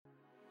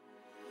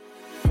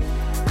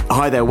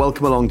Hi there,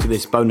 welcome along to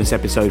this bonus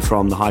episode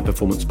from the High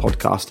Performance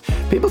Podcast.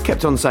 People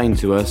kept on saying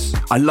to us,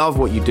 I love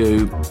what you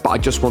do, but I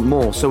just want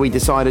more. So we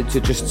decided to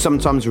just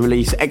sometimes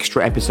release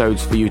extra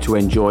episodes for you to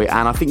enjoy.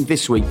 And I think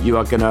this week you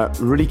are going to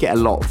really get a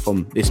lot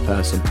from this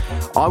person.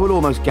 I will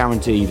almost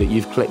guarantee that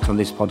you've clicked on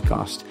this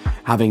podcast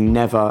having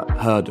never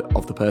heard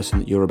of the person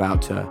that you're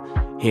about to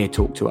hear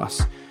talk to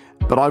us.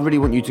 But I really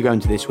want you to go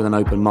into this with an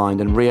open mind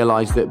and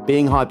realise that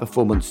being high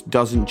performance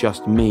doesn't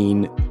just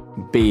mean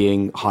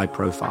being high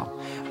profile.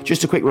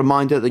 Just a quick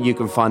reminder that you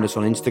can find us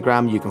on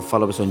Instagram, you can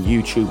follow us on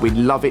YouTube. We'd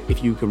love it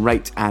if you can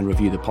rate and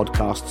review the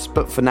podcasts.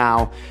 But for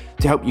now,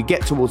 to help you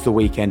get towards the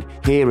weekend,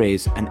 here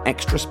is an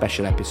extra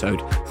special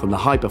episode from the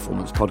High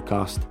Performance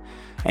Podcast.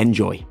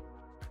 Enjoy.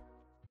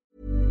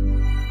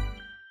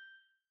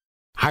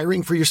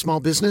 Hiring for your small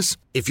business?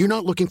 If you're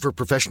not looking for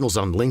professionals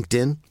on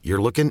LinkedIn,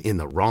 you're looking in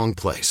the wrong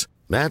place.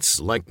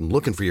 That's like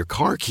looking for your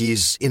car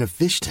keys in a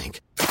fish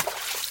tank.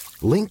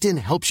 LinkedIn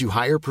helps you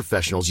hire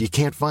professionals you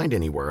can't find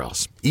anywhere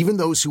else, even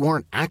those who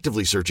aren't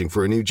actively searching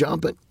for a new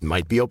job but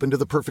might be open to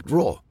the perfect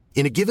role.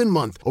 In a given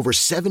month, over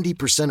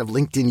 70% of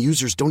LinkedIn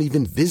users don't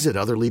even visit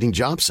other leading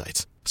job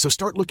sites. So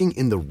start looking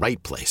in the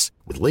right place.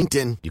 With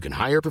LinkedIn, you can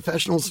hire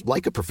professionals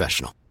like a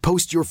professional.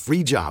 Post your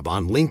free job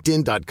on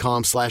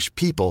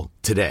linkedin.com/people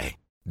today.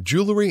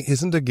 Jewelry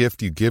isn't a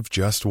gift you give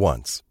just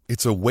once.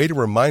 It's a way to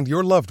remind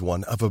your loved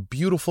one of a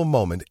beautiful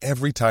moment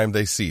every time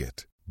they see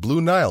it. Blue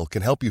Nile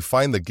can help you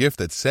find the gift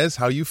that says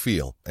how you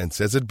feel and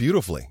says it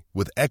beautifully,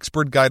 with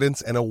expert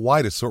guidance and a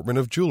wide assortment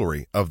of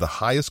jewelry of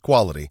the highest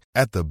quality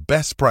at the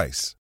best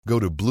price. Go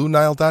to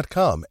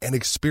BlueNile.com and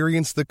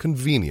experience the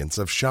convenience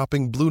of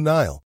shopping Blue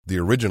Nile, the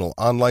original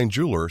online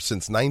jeweler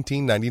since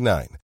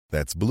 1999.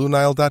 That's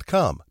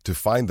BlueNile.com to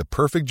find the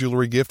perfect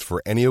jewelry gift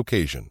for any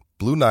occasion.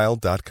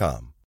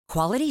 BlueNile.com.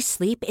 Quality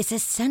sleep is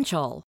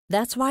essential.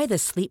 That's why the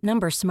Sleep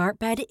Number Smart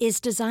Bed is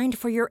designed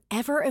for your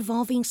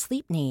ever-evolving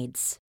sleep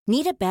needs.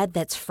 Need a bed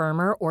that's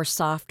firmer or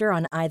softer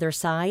on either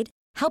side?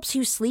 Helps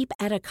you sleep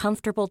at a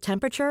comfortable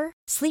temperature?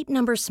 Sleep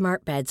Number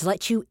Smart Beds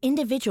let you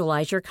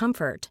individualize your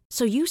comfort,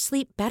 so you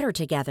sleep better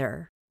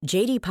together.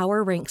 J.D.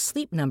 Power ranks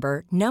Sleep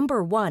Number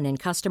number 1 in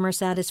customer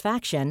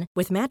satisfaction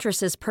with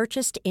mattresses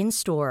purchased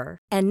in-store.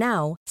 And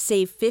now,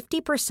 save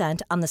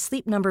 50% on the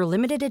Sleep Number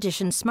Limited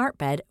Edition Smart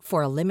Bed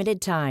for a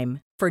limited time.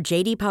 For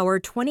J.D. Power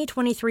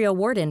 2023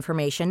 award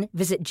information,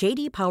 visit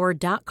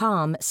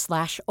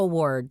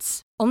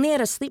jdpower.com/awards. Only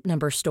at a Sleep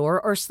Number store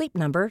or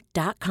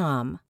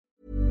sleepnumber.com.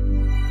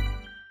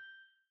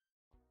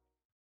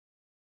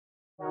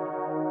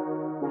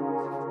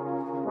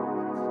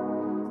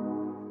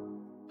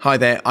 Hi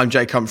there, I'm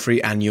Jake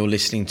Humphrey and you're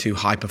listening to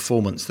High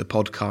Performance, the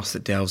podcast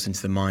that delves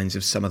into the minds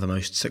of some of the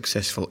most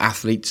successful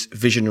athletes,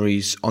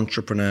 visionaries,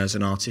 entrepreneurs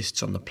and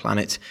artists on the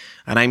planet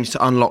and aims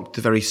to unlock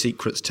the very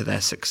secrets to their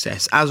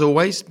success. As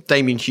always,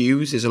 Damien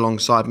Hughes is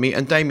alongside me.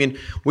 And Damien,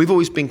 we've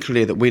always been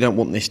clear that we don't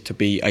want this to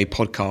be a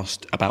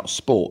podcast about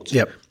sport.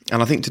 Yep.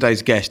 And I think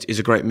today's guest is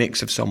a great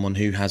mix of someone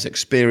who has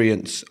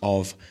experience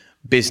of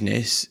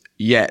business,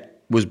 yet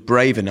was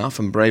brave enough,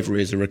 and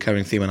bravery is a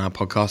recurring theme on our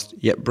podcast,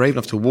 yet brave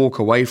enough to walk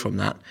away from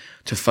that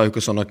to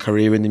focus on a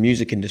career in the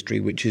music industry,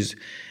 which is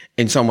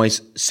in some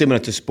ways similar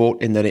to sport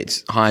in that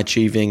it's high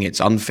achieving, it's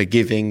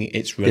unforgiving,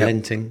 it's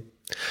relenting.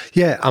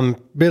 Yeah, I'm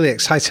really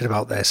excited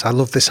about this. I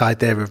love this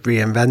idea of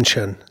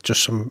reinvention,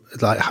 just some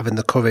like having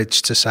the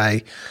courage to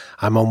say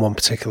I'm on one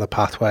particular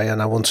pathway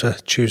and I want to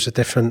choose a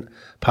different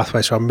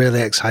pathway. So I'm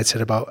really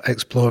excited about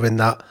exploring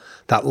that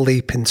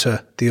leap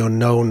into the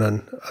unknown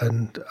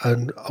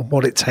and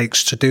what it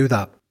takes to do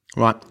that.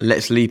 Right,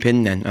 let's leap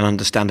in then and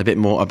understand a bit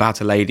more about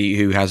a lady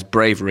who has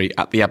bravery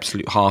at the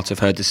absolute heart of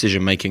her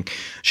decision making.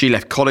 She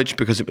left college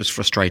because it was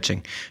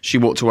frustrating. She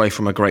walked away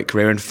from a great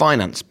career in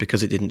finance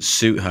because it didn't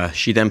suit her.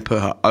 She then put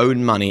her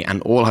own money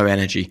and all her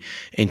energy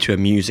into a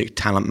music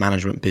talent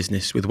management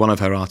business, with one of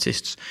her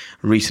artists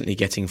recently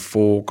getting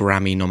 4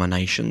 Grammy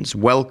nominations.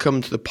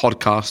 Welcome to the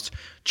podcast,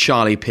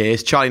 Charlie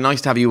Pierce. Charlie,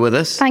 nice to have you with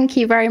us. Thank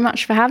you very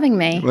much for having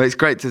me. Well, it's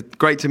great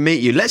to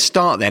meet you. Let's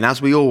start then,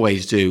 as we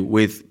always do,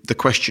 with the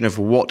question of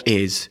what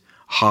is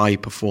high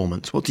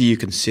performance? What do you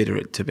consider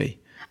it to be?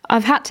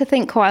 I've had to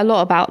think quite a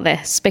lot about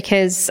this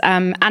because,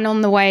 and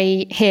on the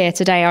way here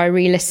today, I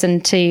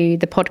re-listened to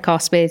the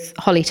podcast with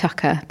Holly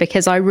Tucker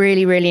because I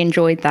really, really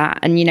enjoyed that.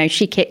 And, you know,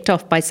 she kicked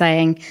off by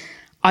saying,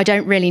 I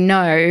don't really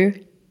know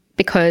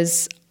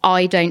because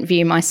I don't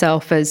view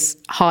myself as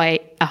a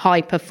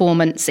high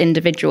performance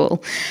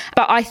individual.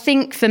 But I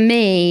think for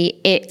me,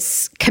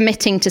 it's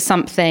committing to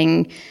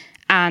something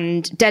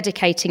and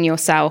dedicating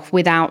yourself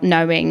without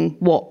knowing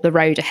what the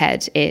road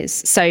ahead is.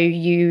 So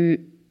you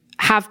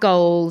have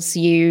goals,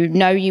 you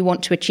know you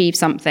want to achieve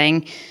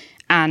something,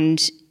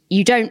 and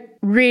you don't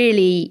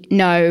really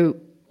know,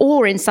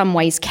 or in some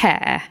ways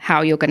care,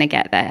 how you're going to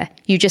get there.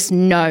 You just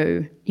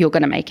know you're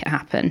going to make it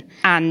happen.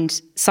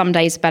 And some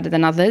days are better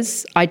than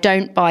others. I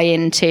don't buy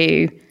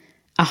into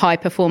a high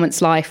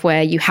performance life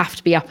where you have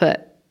to be up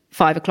at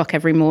 5 o'clock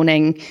every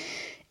morning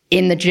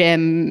in the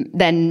gym,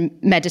 then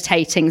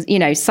meditating. You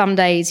know, some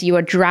days you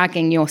are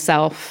dragging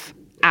yourself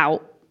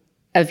out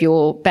of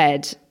your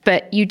bed,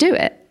 but you do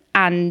it.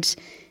 And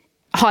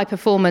high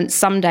performance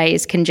some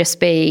days can just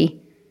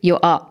be you're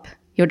up,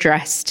 you're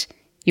dressed,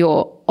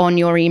 you're on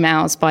your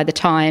emails by the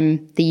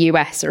time the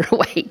US are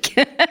awake.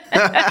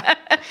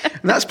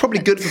 And that's probably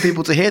good for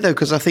people to hear, though,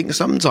 because I think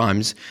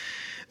sometimes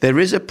there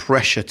is a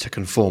pressure to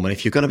conform. And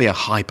if you're going to be a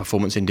high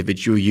performance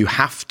individual, you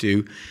have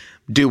to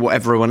do what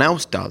everyone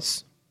else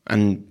does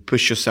and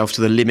push yourself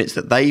to the limits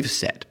that they've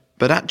set.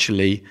 But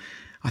actually,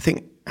 I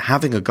think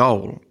having a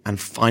goal and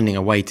finding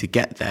a way to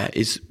get there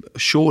is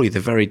surely the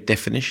very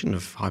definition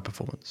of high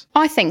performance.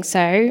 I think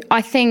so.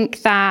 I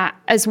think that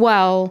as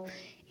well,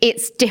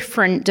 it's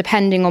different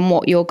depending on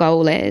what your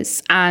goal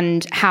is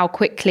and how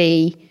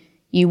quickly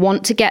you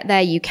want to get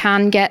there, you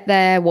can get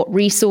there, what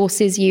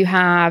resources you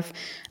have,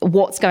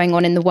 what's going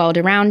on in the world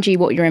around you,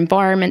 what your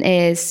environment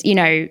is. You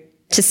know,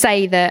 to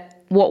say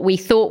that what we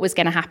thought was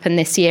going to happen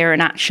this year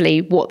and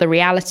actually what the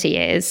reality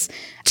is,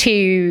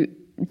 two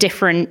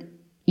different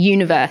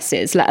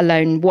universes, let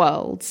alone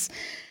worlds.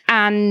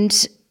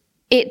 And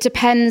it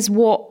depends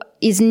what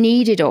is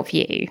needed of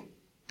you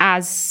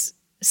as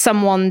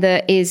someone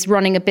that is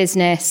running a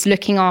business,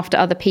 looking after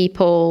other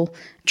people,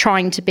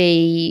 trying to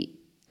be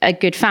a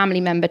good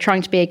family member,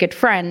 trying to be a good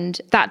friend.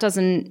 That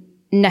doesn't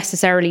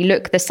necessarily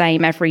look the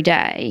same every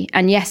day.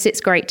 And yes, it's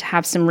great to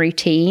have some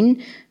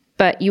routine,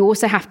 but you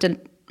also have to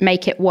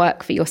make it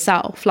work for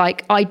yourself.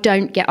 Like, I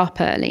don't get up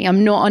early.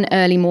 I'm not an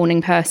early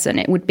morning person.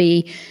 It would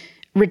be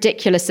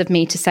ridiculous of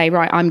me to say,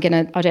 right, I'm going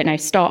to, I don't know,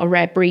 start a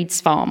rare breeds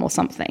farm or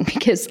something,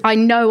 because I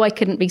know I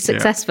couldn't be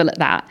successful at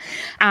that.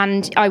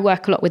 And I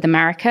work a lot with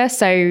America.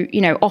 So,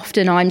 you know,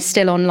 often I'm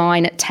still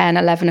online at 10,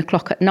 11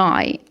 o'clock at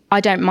night. I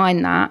don't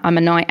mind that. I'm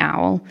a night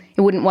owl.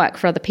 It wouldn't work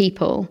for other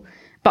people.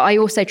 But I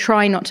also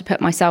try not to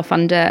put myself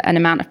under an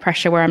amount of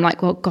pressure where I'm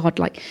like, well, God,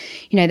 like,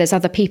 you know, there's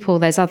other people,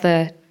 there's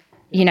other,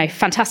 you know,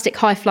 fantastic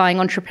high flying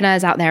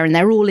entrepreneurs out there and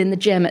they're all in the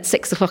gym at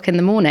 6 o'clock in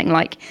the morning.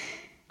 Like,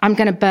 I'm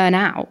going to burn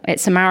out.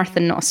 It's a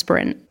marathon, not a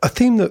sprint. A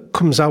theme that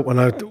comes out when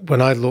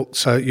I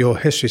looked at your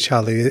history,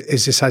 Charlie,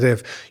 is this idea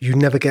of you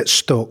never get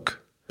stuck.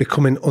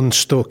 Becoming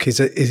unstuck is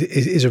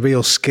a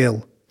real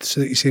skill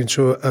that you seem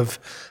to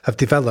have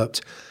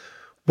developed.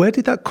 Where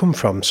did that come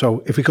from?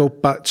 So if we go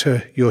back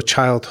to your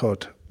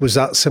childhood, was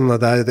that similar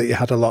there, that you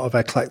had a lot of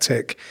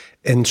eclectic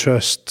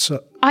interests?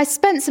 I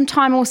spent some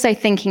time also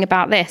thinking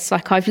about this.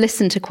 Like, I've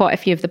listened to quite a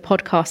few of the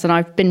podcasts and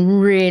I've been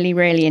really,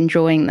 really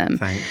enjoying them.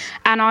 Thanks.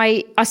 And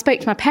I spoke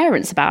to my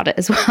parents about it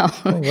as well.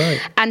 Oh, right.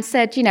 And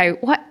said, you know,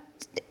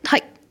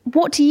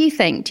 what do you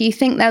think? Do you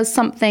think there was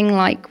something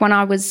like when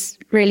I was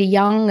really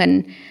young?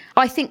 And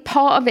I think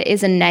part of it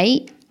is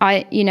innate.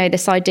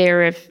 This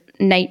idea of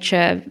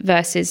nature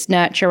versus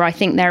nurture. I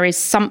think there is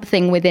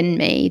something within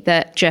me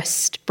that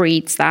just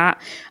breeds that.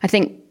 I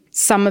think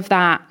some of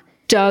that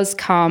does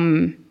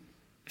come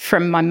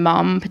from my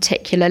mum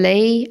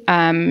particularly.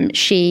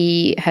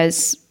 She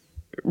has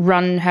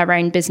run her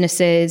own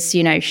businesses.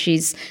 You know,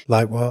 she's...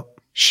 Like what?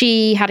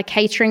 She had a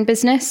catering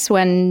business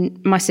when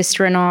my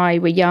sister and I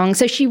were young.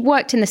 So she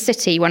worked in the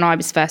city when I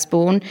was first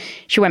born.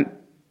 She went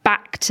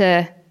back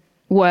to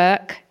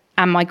work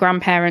and my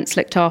grandparents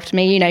looked after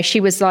me. You know, she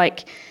was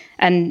like...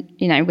 And,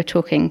 you know, we're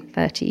talking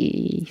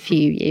 30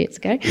 few years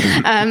ago.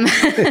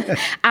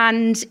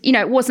 And, you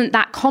know, it wasn't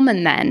that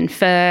common then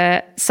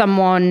for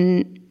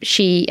someone.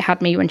 She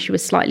had me when she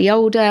was slightly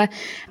older.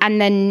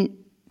 And then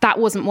that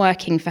wasn't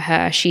working for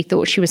her. She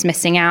thought she was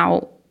missing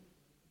out,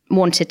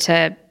 wanted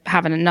to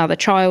have another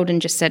child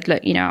and just said,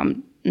 look, you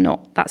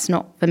know, that's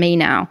not for me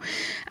now.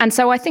 And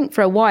so I think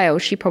for a while,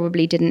 she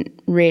probably didn't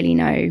really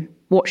know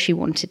what she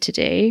wanted to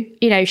do.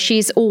 You know,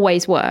 she's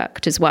always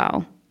worked as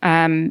well.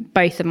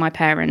 Both of my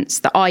parents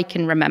that I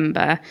can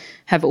remember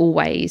have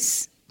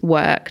always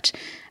worked.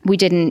 We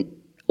didn't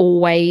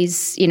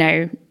always, you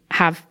know,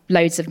 have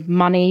loads of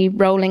money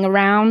rolling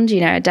around,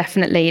 you know,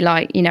 definitely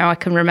like, you know, I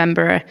can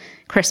remember a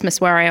Christmas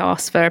where I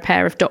asked for a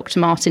pair of Dr.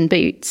 Martin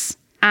boots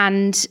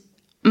and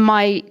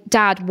my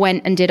dad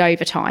went and did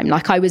overtime.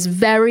 Like, I was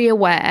very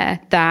aware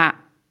that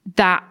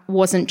that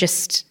wasn't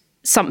just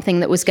something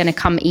that was going to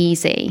come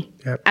easy.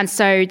 Yep. And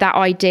so that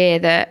idea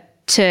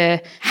that to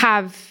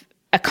have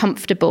a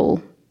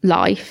comfortable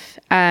life,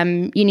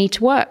 you need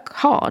to work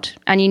hard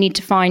and you need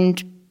to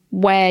find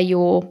where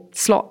your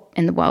slot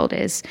in the world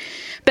is.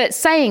 But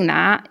saying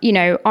that, you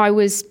know, I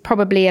was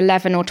probably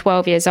 11 or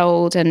 12 years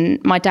old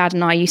and my dad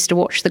and I used to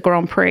watch the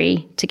Grand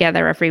Prix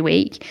together every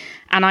week.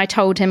 And I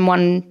told him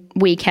one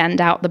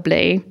weekend out the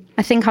blue,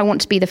 I think I want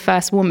to be the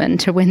first woman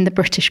to win the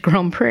British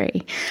Grand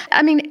Prix.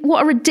 I mean,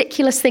 what a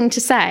ridiculous thing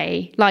to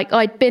say. Like,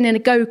 I'd been in a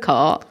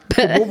go-kart.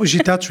 But what was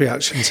your dad's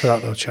reaction to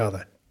that though,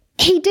 Charlie?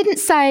 He didn't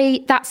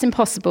say, that's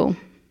impossible.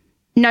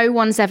 No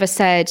one's ever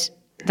said,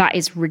 that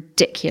is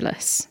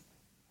ridiculous.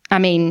 I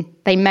mean,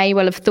 they may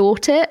well have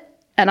thought it.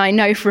 And I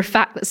know for a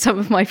fact that some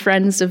of my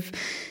friends have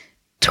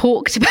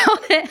talked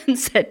about it and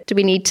said, do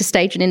we need to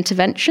stage an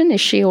intervention?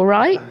 Is she all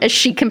right? Has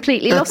she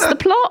completely lost the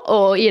plot?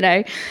 Or, you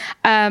know,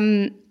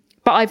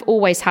 but I've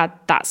always had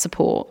that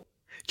support.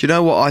 Do you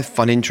know what I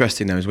find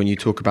interesting though, is when you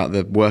talk about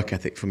the work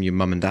ethic from your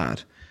mum and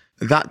dad,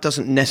 that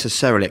doesn't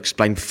necessarily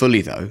explain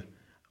fully, though,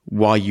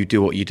 why you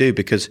do what you do,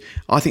 because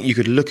I think you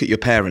could look at your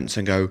parents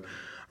and go,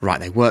 right,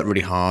 they worked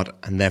really hard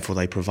and therefore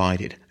they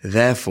provided.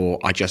 Therefore,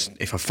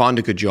 if I find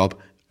a good job,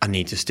 I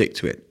need to stick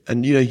to it.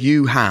 And,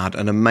 you had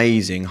an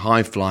amazing,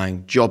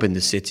 high-flying job in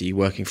the city,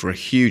 working for a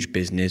huge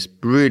business,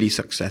 really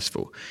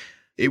successful.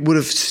 It would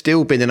have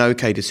still been an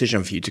okay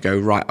decision for you to go,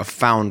 right, I've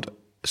found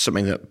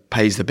something that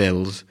pays the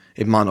bills.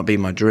 It might not be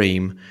my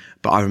dream,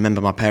 but I remember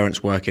my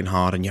parents working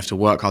hard and you have to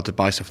work hard to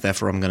buy stuff,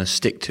 therefore I'm going to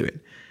stick to it.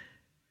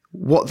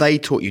 What they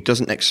taught you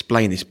doesn't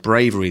explain this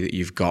bravery that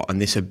you've got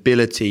and this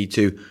ability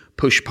to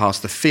push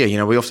past the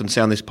fear. We often say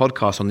on this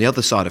podcast, on the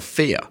other side of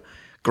fear,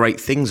 great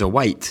things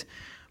await.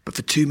 But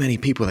for too many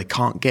people, they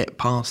can't get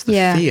past the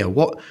fear.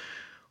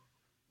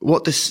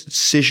 What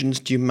decisions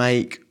do you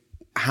make?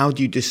 How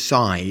do you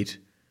decide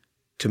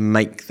to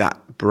make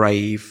that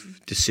brave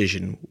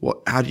decision?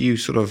 How do you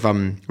sort of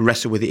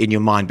wrestle with it in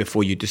your mind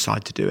before you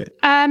decide to do it?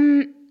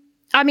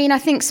 I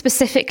think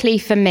specifically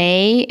for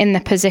me, in the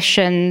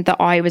position that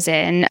I was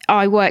in,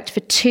 I worked for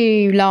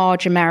 2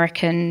 large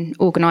American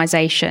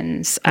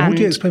organisations. Would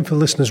you explain for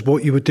listeners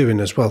what you were doing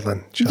as well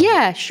then, Charlotte?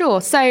 Yeah,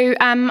 sure. So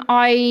when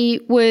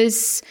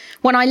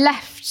I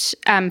left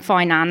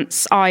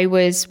finance, I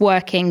was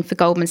working for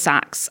Goldman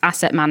Sachs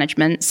Asset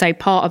Management, so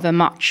part of a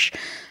much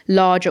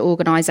larger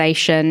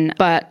organisation.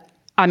 But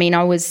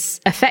I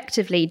was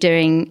effectively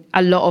doing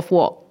a lot of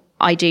what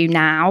I do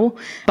now,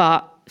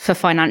 but for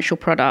financial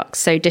products,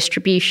 so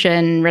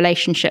distribution,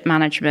 relationship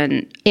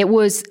management. It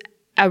was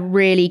a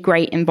really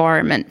great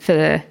environment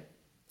for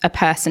a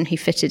person who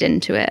fitted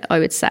into it, I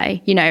would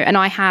say, and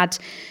I had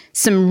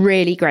some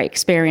really great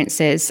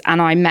experiences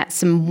and I met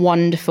some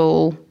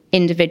wonderful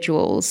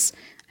individuals.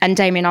 And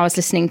Damien, I was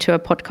listening to a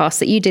podcast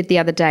that you did the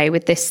other day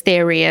with this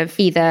theory of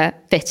either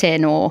fit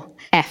in or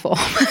F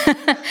off.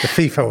 The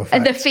FIFO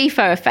effect. The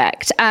FIFO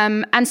effect.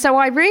 And so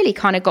I really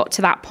kind of got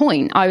to that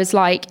point. I was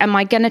like, am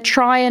I going to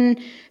try and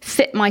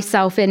fit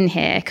myself in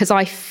here? Because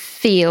I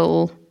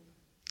feel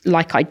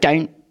like I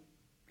don't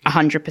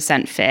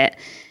 100% fit.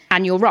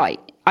 And you're right.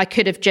 I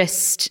could have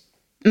just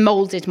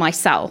molded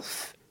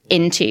myself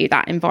into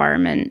that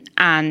environment.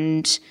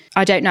 And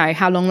I don't know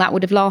how long that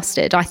would have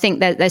lasted. I think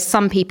that there's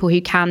some people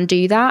who can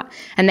do that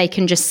and they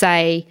can just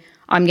say,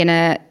 I'm going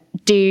to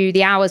do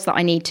the hours that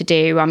I need to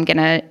do. I'm going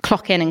to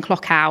clock in and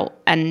clock out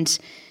and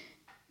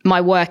my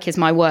work is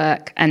my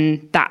work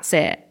and that's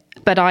it.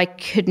 But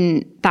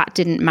that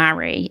didn't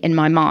marry in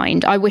my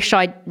mind. I wish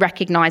I'd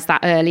recognised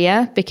that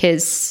earlier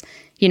because,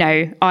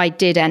 I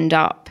did end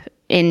up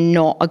in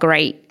not a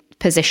great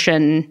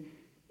position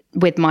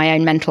with my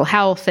own mental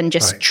health and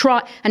just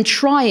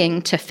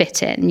trying to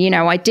fit in.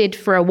 I did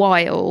for a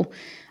while.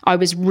 I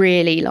was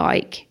really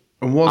like,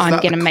 and was I'm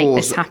going to make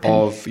this happen.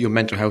 happen. Of your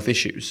mental health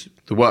issues,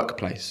 the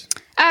workplace?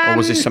 Or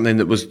was this something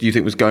that do you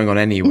think was going on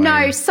anyway?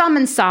 No,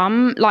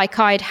 some. Like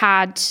I'd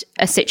had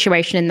a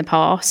situation in the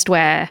past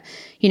where,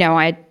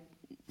 I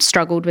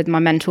struggled with my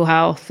mental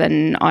health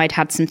and I'd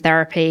had some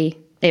therapy.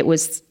 It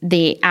was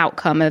the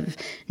outcome of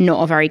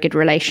not a very good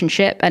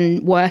relationship,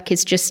 and work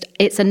is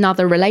it's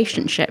another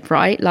relationship,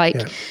 right?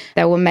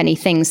 There were many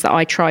things that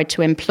I tried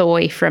to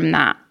employ from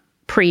that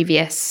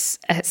previous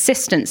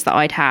assistance that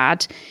I'd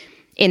had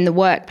in the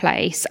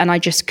workplace, and I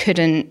just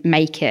couldn't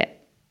make it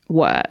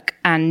work.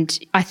 And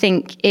I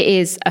think it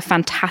is a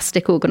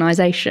fantastic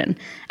organisation,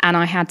 and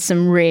I had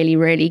some really,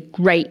 really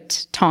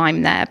great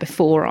time there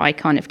before I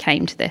kind of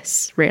came to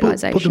this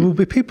realisation. But there will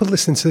be people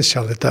listening to this,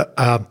 Charlotte, that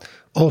are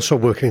also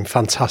working in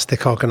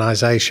fantastic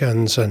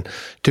organisations and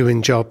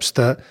doing jobs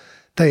that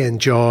they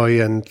enjoy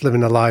and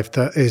living a life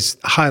that is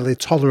highly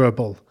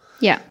tolerable.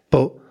 Yeah.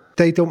 But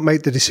they don't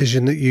make the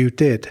decision that you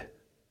did,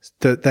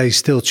 that they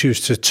still choose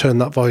to turn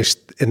that voice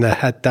in their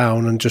head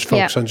down and just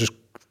focus on just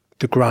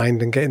the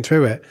grind and getting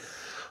through it.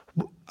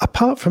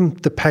 Apart from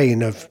the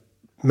pain of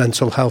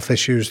mental health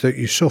issues that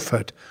you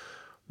suffered,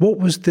 what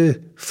was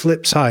the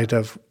flip side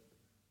of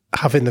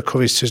having the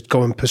courage to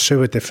go and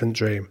pursue a different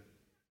dream?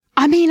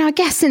 I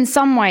guess in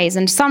some ways,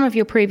 and some of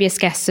your previous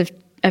guests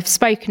have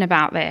spoken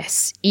about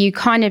this, you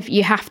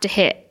have to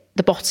hit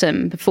the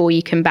bottom before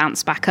you can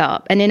bounce back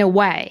up. And in a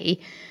way,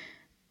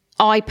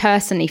 I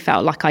personally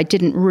felt like I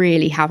didn't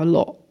really have a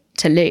lot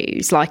to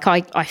lose. Like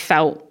I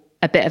felt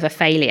a bit of a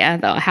failure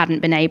that I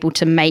hadn't been able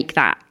to make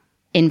that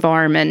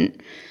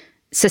environment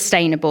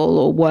sustainable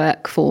or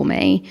work for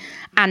me.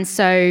 And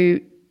so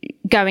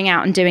going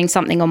out and doing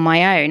something on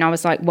my own, I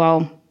was like,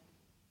 well,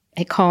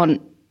 it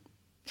can't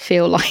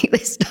feel like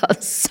this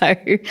does. So,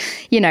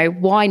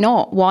 why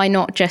not? Why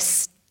not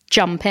just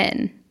jump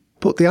in?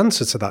 But the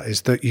answer to that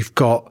is that you've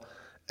got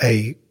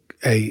a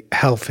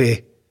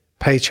healthy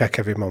paycheck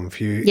every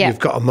month. You've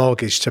got a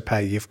mortgage to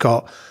pay. You've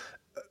got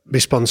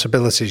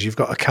responsibilities. You've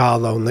got a car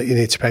loan that you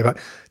need to pay back.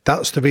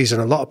 That's the reason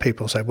a lot of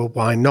people say, well,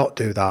 why not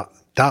do that?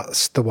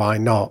 That's the why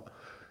not.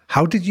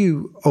 How did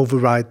you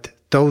override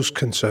those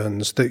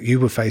concerns that you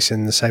were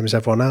facing the same as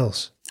everyone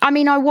else? I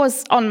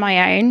was on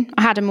my own.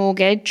 I had a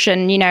mortgage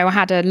and, I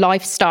had a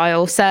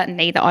lifestyle,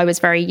 certainly, that I was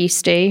very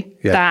used to,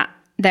 that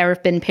there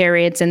have been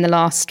periods in the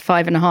last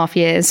 5.5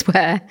 years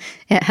where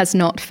it has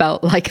not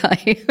felt like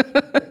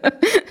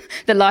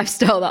the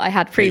lifestyle that I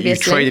had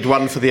previously. You traded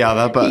one for the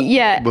other, but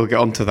we'll get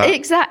on to that.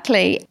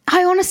 Exactly.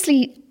 I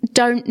honestly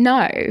don't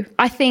know.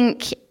 I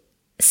think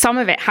some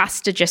of it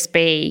has to just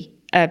be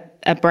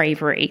a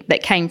bravery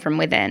that came from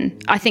within.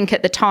 I think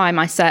at the time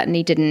I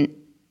certainly didn't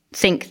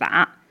think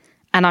that,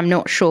 and I'm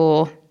not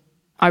sure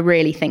I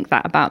really think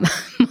that about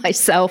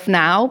myself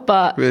now.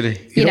 But really,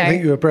 you don't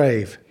think you were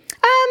brave?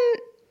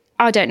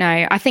 I don't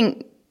know. I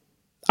think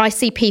I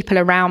see people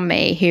around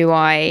me who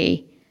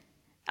I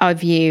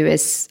view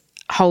as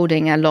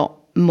holding a lot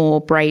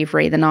more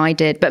bravery than I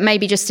did, but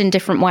maybe just in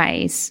different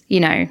ways,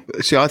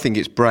 See, I think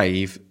it's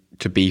brave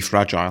to be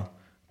fragile.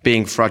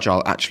 Being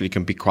fragile actually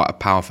can be quite a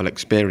powerful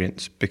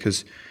experience,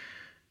 because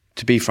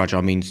to be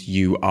fragile means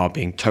you are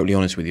being totally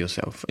honest with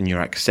yourself and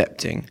you're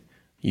accepting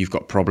you've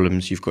got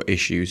problems, you've got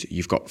issues,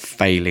 you've got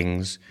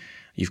failings,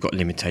 you've got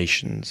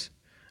limitations.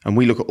 And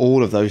we look at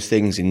all of those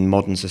things in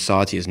modern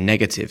society as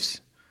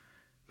negatives,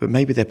 but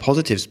maybe they're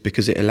positives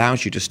because it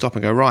allows you to stop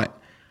and go, right,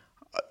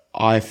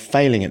 I'm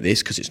failing at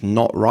this because it's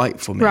not right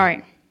for me.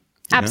 Right.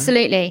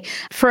 Absolutely.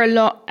 For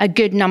a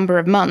good number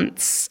of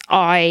months,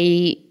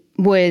 I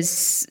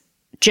was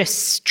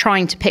just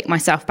trying to pick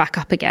myself back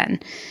up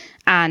again.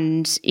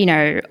 And,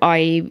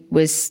 I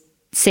was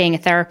seeing a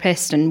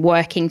therapist and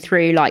working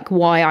through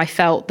why I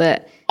felt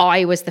that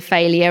I was the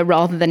failure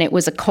rather than it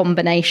was a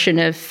combination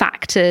of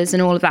factors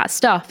and all of that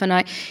stuff. And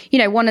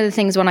one of the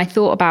things when I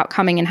thought about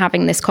coming and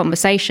having this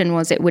conversation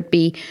was it would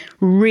be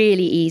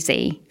really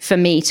easy for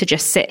me to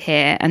just sit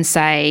here and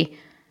say,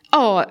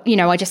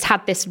 I just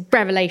had this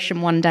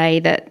revelation one day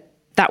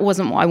that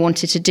wasn't what I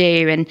wanted to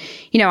do.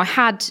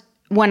 And,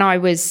 when I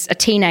was a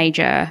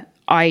teenager,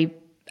 I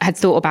had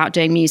thought about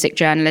doing music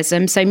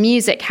journalism. So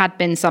music had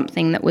been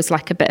something that was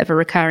a bit of a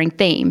recurring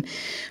theme.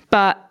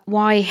 But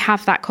why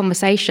have that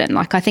conversation?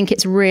 I think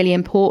it's really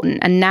important.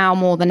 And now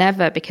more than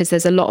ever, because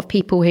there's a lot of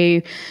people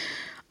who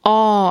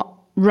are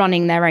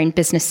running their own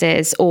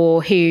businesses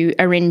or who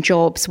are in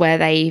jobs where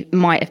they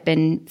might have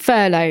been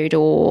furloughed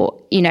or,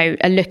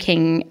 are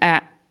looking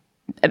at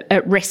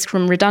risk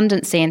from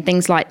redundancy and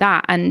things like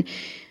that. And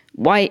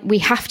why we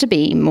have to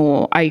be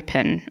more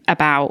open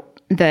about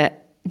that.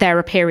 There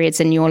are periods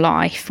in your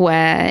life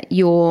where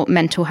your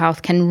mental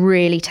health can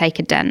really take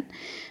a dent,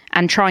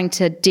 and trying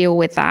to deal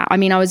with that. I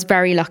mean, I was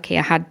very lucky.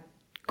 I had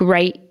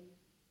great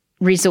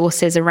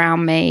resources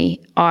around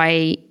me.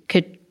 I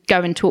could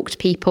go and talk to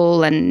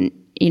people, and,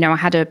 I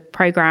had a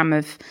program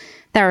of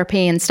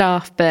therapy and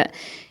stuff, but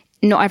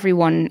not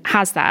everyone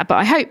has that. But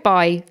I hope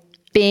by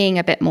being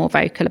a bit more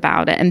vocal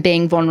about it and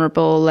being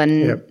vulnerable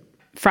and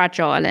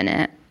fragile in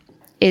it,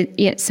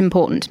 it's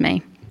important to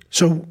me.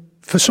 So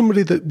for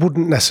somebody that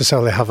wouldn't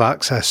necessarily have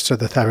access to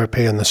the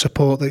therapy and the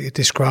support that you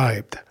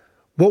described,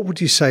 what would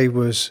you say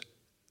was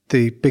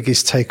the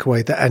biggest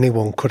takeaway that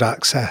anyone could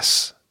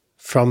access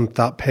from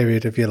that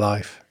period of your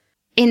life?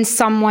 In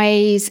some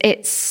ways,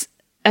 it's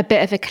a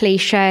bit of a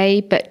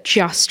cliche, but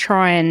just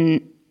try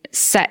and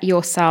set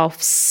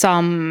yourself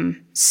some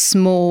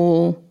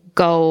small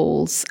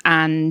goals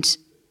and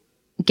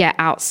get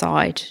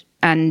outside.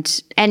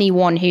 And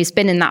anyone who's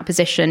been in that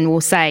position will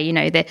say,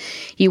 that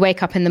you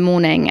wake up in the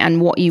morning and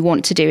what you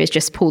want to do is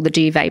just pull the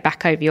duvet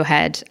back over your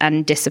head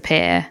and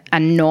disappear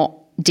and not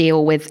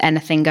deal with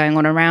anything going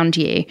on around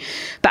you.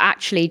 But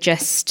actually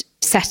just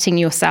setting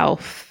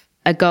yourself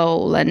a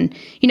goal. And,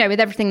 with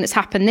everything that's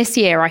happened this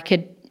year, I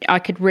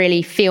could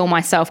really feel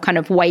myself kind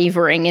of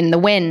wavering in the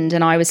wind.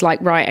 And I was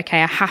like, right,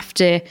 okay, I have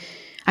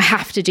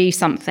to do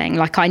something.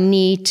 I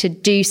need to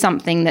do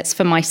something that's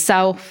for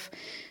myself,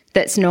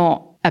 that's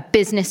not a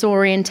business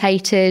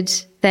orientated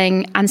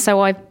thing. And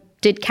so I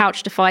did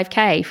Couch to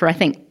 5K for, I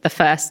think, the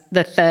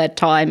third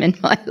time in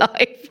my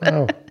life.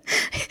 Wow.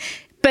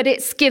 But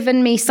it's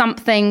given me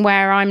something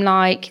where I'm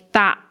like,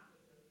 that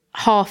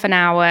half an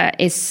hour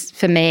is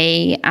for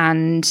me,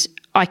 and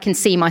I can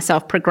see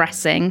myself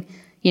progressing.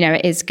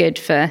 It is good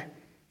for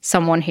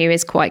someone who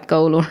is quite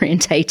goal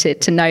orientated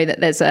to know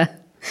that there's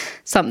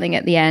something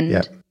at the end.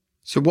 Yeah.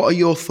 So what are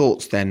your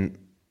thoughts then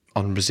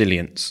on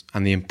resilience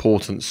and the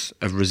importance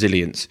of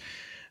resilience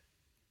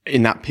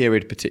in that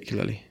period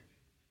particularly?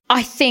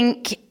 I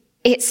think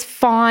it's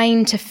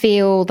fine to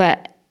feel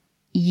that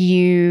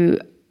you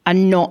are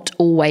not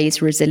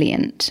always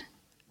resilient.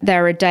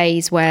 There are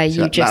days where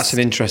That's an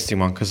interesting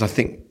one, because I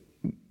think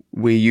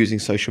we're using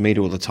social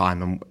media all the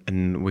time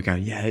and we're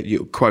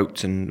going,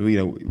 quotes, and,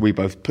 we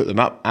both put them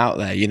out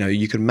there.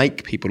 You can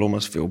make people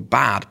almost feel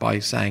bad by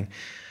saying,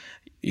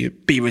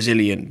 be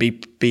resilient,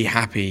 be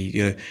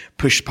happy,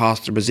 push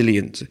past the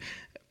resilience.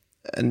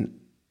 And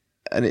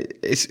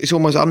it's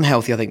almost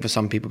unhealthy, I think, for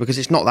some people, because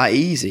it's not that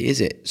easy, is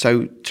it?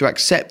 So to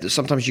accept that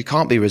sometimes you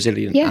can't be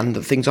resilient and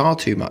that things are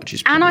too much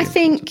is And I important.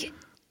 think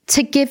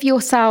to give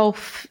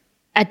yourself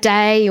a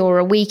day or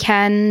a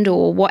weekend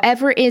or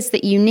whatever it is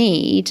that you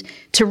need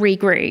to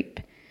regroup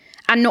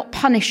and not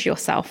punish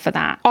yourself for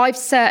that. I've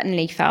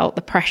certainly felt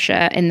the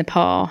pressure in the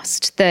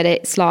past that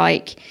it's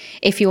like,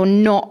 if you're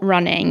not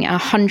running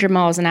 100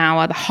 miles an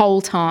hour the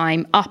whole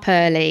time, up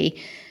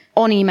early,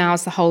 on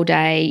emails the whole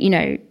day, you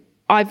know,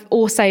 I've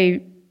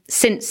also,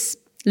 since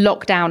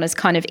lockdown has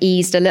kind of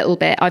eased a little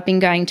bit, I've been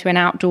going to an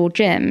outdoor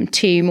gym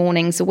 2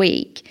 mornings a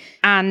week.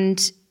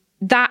 And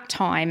that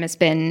time has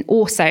been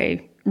also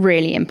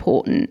really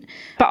important.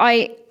 But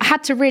I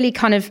had to really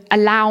kind of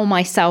allow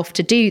myself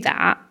to do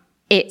that.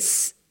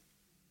 It's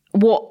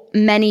what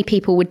many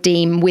people would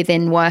deem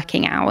within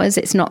working hours.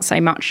 It's not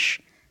so much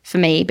for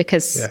me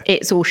because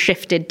it's all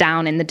shifted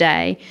down in the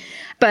day.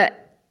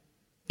 But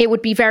it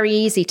would be very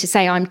easy to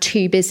say I'm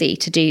too busy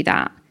to do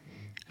that.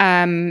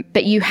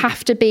 But you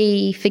have to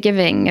be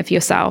forgiving of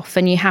yourself,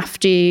 and you have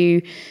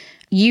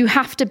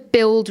to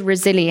build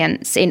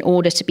resilience in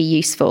order to be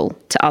useful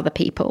to other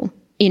people.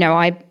 You know,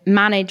 I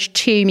manage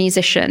 2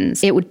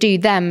 musicians. It would do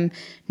them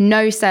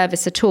no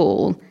service at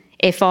all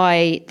if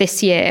I,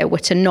 this year, were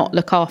to not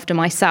look after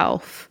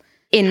myself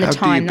in the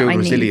time that I need.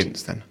 How do you build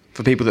resilience then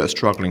for people that are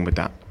struggling with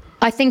that?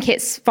 I think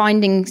it's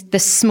finding the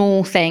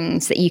small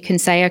things that you can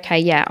say, okay,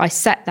 yeah, I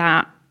set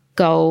that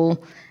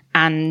goal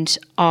and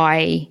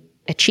I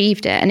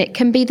achieved it. And it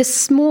can be the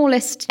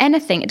smallest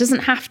anything. It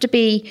doesn't have to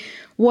be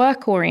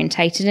work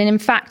orientated. And in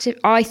fact,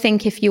 I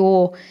think if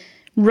you're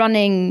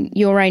running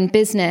your own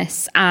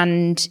business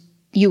and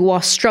you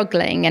are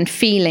struggling and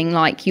feeling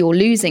like you're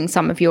losing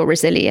some of your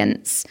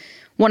resilience,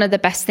 one of the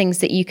best things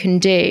that you can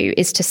do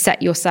is to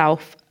set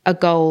yourself a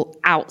goal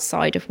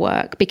outside of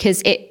work,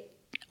 because it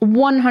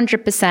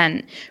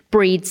 100%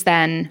 breeds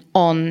then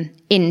on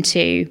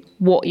into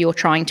what you're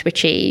trying to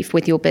achieve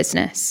with your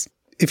business.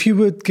 If you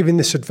were giving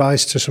this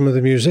advice to some of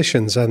the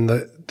musicians and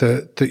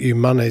that you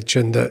manage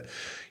and that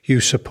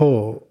you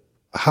support,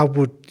 how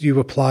would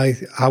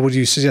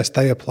you suggest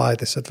they apply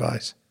this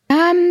advice?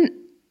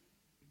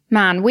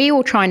 Man, we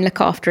all try and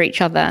look after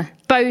each other.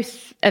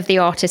 Both of the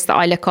artists that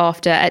I look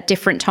after at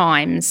different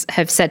times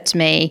have said to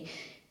me,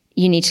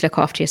 you need to look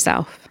after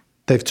yourself.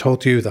 They've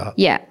told you that?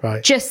 Yeah.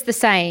 Right. Just the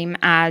same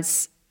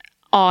as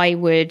I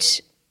would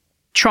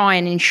try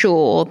and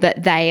ensure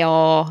that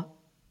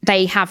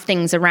they have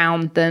things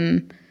around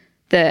them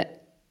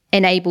that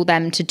enable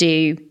them to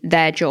do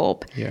their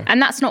job. Yeah.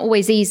 And that's not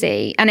always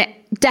easy. And it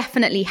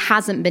definitely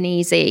hasn't been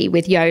easy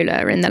with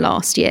Yola in the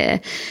last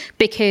year,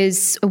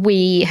 because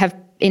we have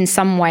in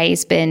some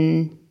ways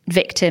been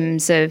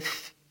victims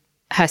of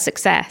her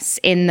success,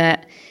 in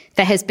that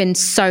there has been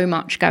so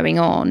much going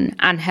on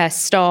and her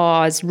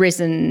star's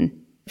risen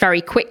very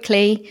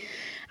quickly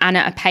and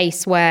at a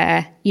pace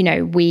where, you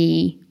know,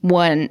 we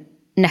weren't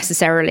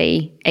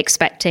necessarily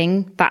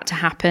expecting that to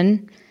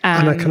happen.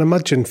 And I can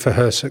imagine for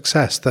her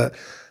success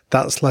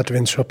that's led her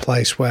into a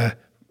place where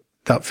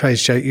that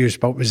phrase Jake used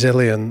about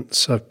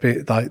resilience,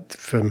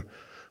 from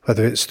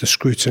whether it's the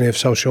scrutiny of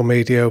social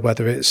media,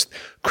 whether it's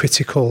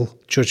critical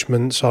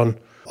judgments on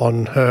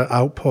her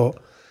output,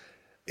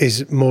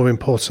 is more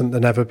important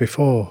than ever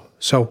before.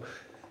 So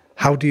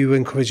how do you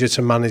encourage her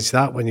to manage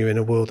that when you're in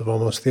a world of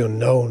almost the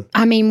unknown?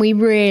 I mean, we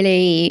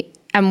really,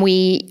 and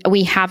we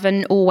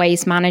haven't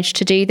always managed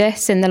to do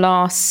this in the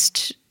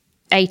last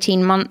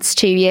 18 months,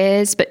 2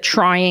 years, but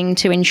trying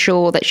to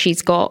ensure that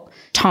she's got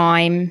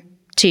time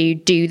to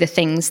do the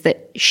things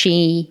that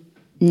she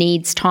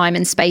needs time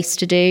and space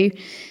to do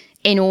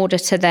in order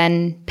to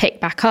then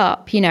pick back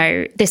up. You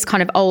know, this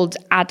kind of old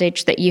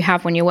adage that you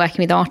have when you're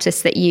working with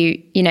artists, that you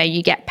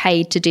get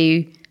paid to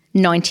do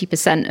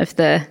 90% of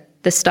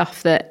the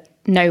stuff that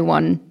no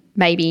one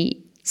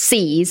maybe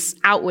sees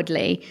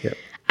outwardly. Yep.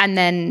 And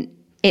then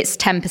it's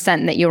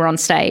 10% that you're on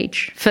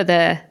stage for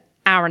the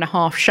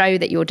hour-and-a-half show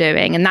that you're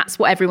doing, and that's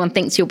what everyone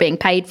thinks you're being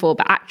paid for,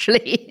 but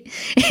actually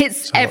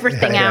it's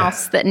everything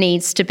else that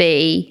needs to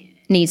be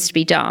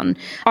done.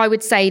 I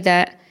would say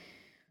that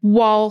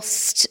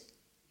whilst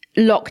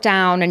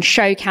lockdown and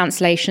show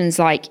cancellations,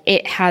 like,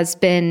 it has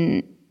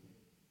been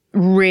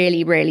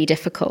really, really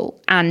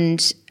difficult,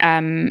 and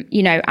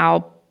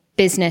our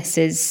business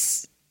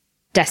is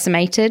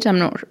decimated. I'm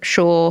not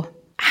sure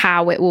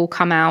how it will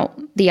come out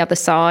the other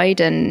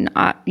side, and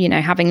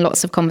having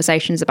lots of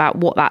conversations about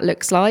what that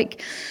looks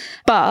like.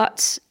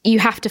 But you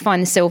have to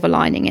find the silver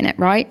lining in it,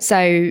 right?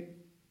 So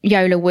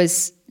Yola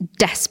was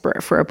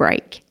desperate for a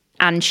break,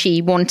 and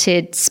she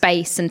wanted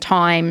space and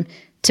time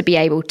to be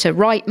able to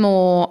write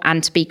more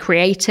and to be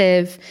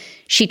creative.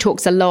 She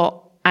talks a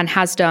lot, and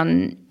has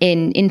done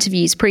in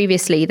interviews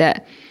previously,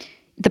 that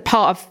the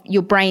part of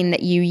your brain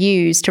that you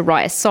use to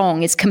write a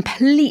song is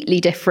completely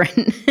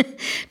different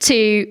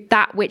to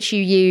that which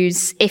you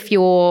use if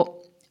you're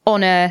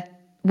on a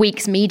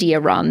week's media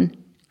run.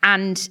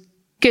 And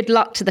good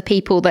luck to the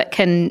people that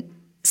can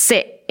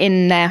sit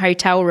in their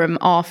hotel room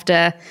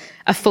after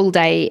a full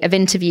day of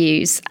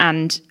interviews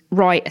and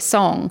write a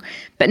song.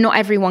 But not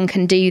everyone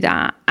can do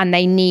that, and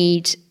they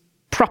need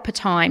proper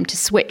time to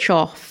switch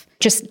off,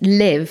 just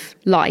live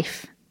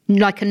life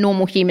like a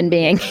normal human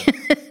being.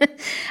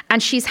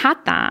 And she's had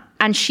that,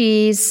 and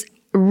she's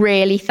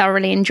really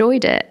thoroughly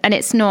enjoyed it. And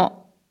it's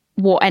not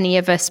what any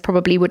of us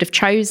probably would have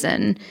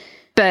chosen,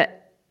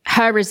 but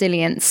her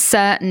resilience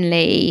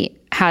certainly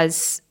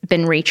has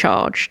been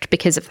recharged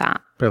because of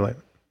that. Brilliant.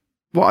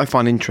 What I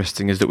find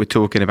interesting is that we're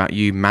talking about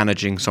you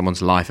managing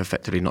someone's life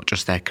effectively, not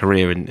just their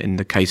career. In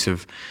the case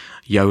of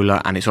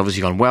Yola, and it's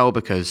obviously gone well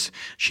because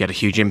she had a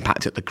huge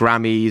impact at the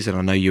Grammys, and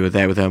I know you were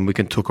there with her, and we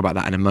can talk about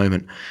that in a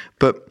moment.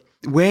 But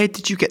where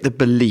did you get the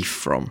belief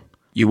from?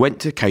 You went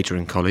to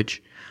catering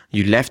college,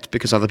 you left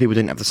because other people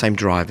didn't have the same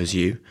drive as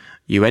you,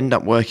 you end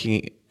up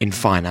working in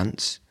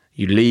finance,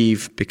 you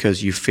leave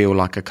because you feel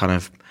like a kind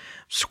of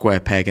square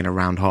peg in a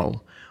round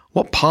hole.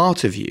 What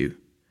part of you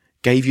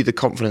gave you the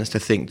confidence to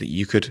think that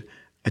you could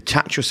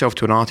attach yourself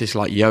to an artist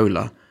like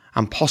Yola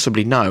and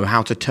possibly know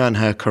how to turn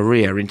her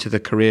career into the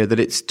career that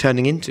it's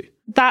turning into?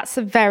 That's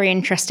a very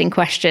interesting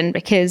question,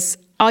 because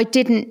I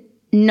didn't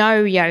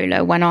know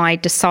Yola when I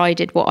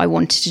decided what I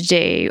wanted to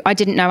do. I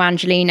didn't know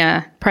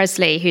Angelina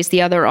Presley, who's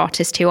the other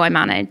artist who I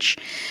manage.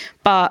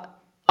 But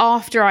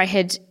after I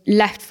had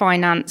left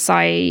finance,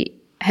 I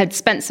had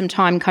spent some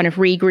time kind of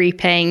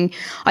regrouping.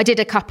 I did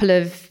a couple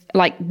of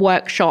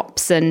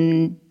workshops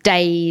and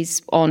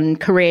days on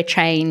career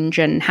change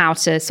and how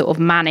to sort of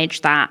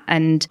manage that.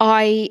 And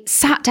I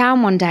sat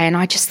down one day and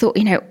I just thought,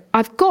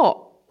 I've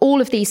got all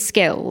of these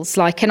skills,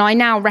 and I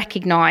now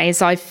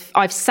recognize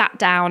I've sat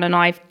down and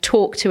I've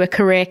talked to a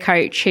career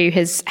coach who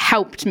has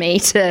helped me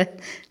to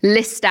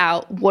list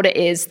out what it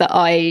is that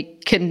I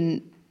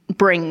can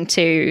bring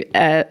to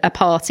a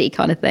party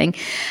kind of thing.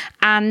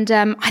 And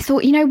I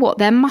thought,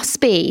 there must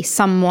be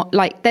somewhat,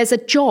 there's a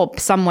job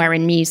somewhere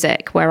in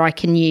music where I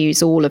can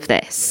use all of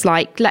this.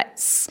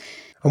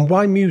 And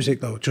why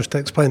music though? Just to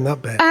explain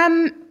that bit.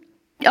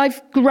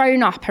 I've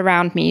grown up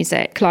around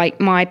music.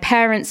 My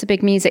parents are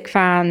big music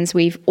fans.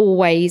 We've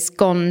always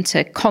gone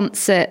to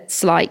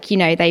concerts.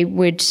 They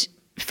would,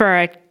 for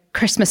a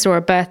Christmas or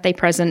a birthday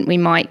present, we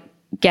might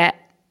get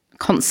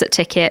concert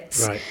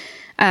tickets.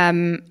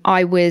 Right.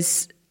 I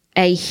was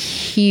a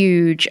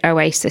huge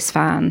Oasis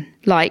fan.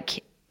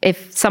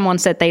 If someone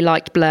said they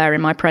liked Blur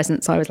in my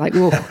presence, I was like,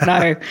 whoa,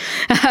 no.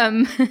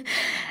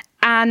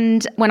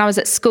 And when I was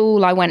at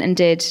school, I went and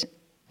did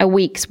a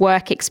week's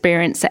work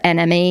experience at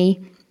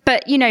NME.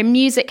 But,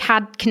 music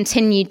had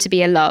continued to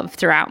be a love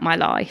throughout my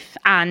life.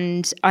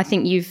 And I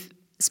think you've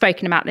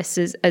spoken about this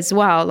as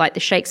well, the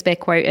Shakespeare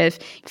quote of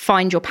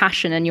find your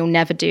passion and you'll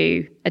never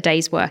do a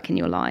day's work in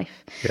your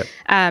life. Yep.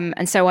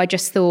 And so I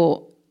just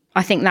thought,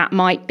 I think that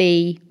might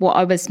be what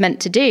I was meant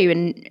to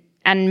do.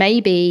 And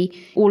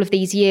maybe all of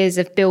these years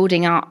of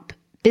building up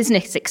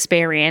business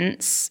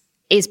experience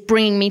is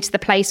bringing me to the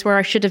place where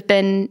I should have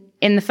been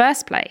in the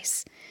first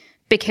place.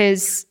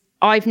 Because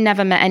I've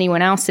never met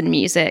anyone else in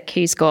music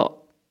who's got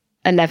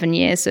 11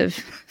 years of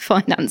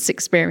finance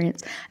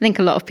experience. I think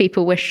a lot of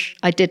people wish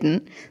I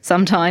didn't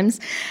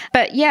sometimes.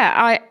 But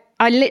yeah,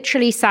 I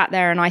literally sat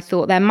there and I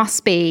thought there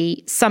must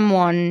be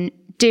someone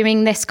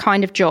doing this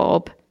kind of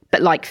job,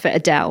 but for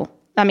Adele.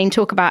 I mean,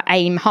 talk about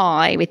aim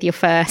high with your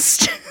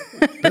first.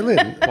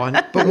 Brilliant.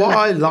 But what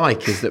I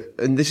like is that,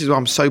 and this is why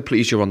I'm so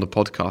pleased you're on the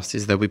podcast,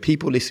 is there'll be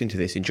people listening to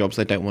this in jobs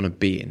they don't want to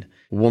be in,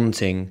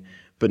 wanting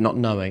but not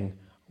knowing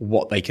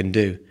what they can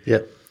do.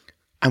 Yeah.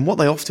 And what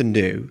they often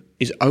do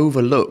is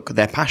overlook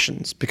their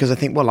passions because they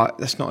think, well,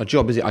 that's not a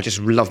job, is it? I just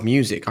love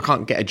music. I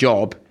can't get a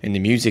job in the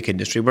music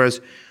industry. Whereas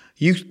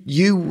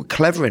you were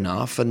clever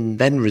enough and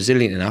then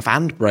resilient enough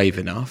and brave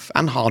enough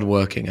and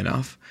hardworking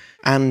enough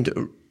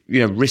and,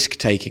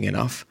 risk-taking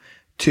enough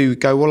to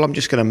go, well, I'm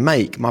just going to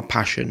make my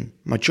passion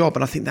my job.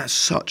 And I think that's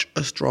such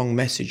a strong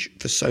message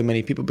for so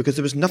many people because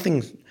there was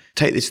nothing,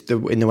 take this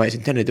in the way it's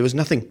intended, there was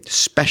nothing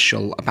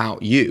special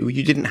about you.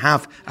 You didn't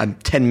have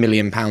 £10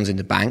 million in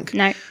the bank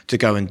to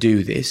go and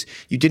do this.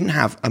 You didn't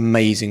have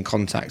amazing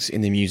contacts in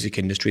the music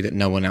industry that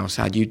no one else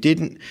had. You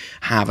didn't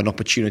have an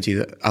opportunity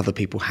that other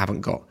people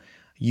haven't got.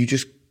 You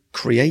just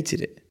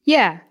created it.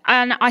 Yeah.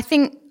 And I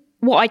think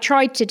what I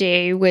tried to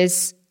do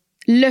was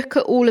look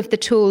at all of the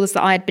tools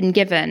that I had been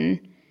given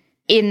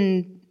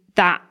in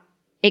that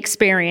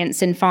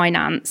experience in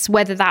finance,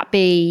 whether that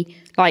be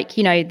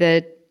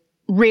the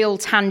real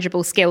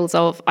tangible skills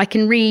of I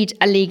can read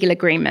a legal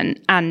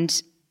agreement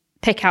and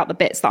pick out the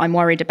bits that I'm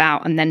worried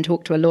about and then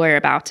talk to a lawyer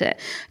about it.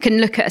 I can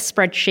look at a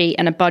spreadsheet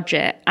and a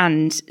budget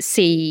and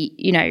see,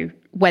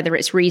 whether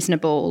it's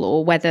reasonable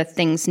or whether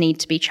things need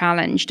to be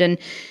challenged.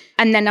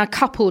 And then I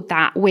coupled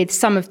that with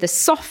some of the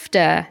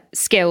softer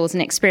skills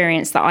and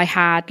experience that I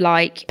had,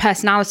 like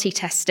personality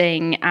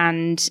testing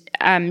and,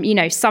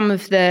 some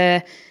of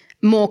the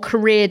more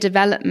career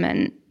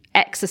development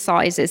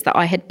exercises that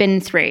I had been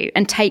through,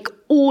 and take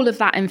all of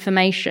that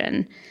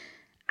information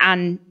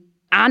and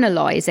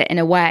analyze it in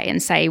a way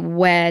and say,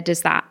 where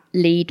does that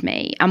lead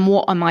me? And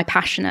what am I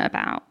passionate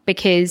about?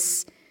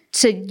 Because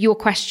to your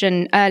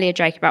question earlier,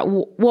 Jake, about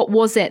what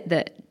was it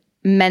that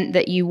meant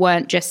that you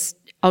weren't just,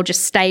 I'll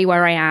just stay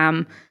where I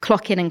am,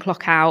 clock in and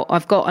clock out.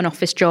 I've got an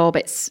office job.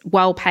 It's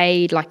well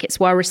paid, it's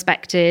well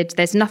respected.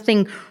 There's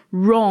nothing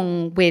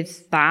wrong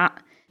with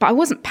that. But I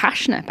wasn't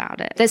passionate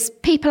about it. There's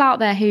people out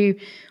there who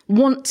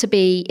want to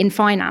be in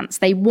finance.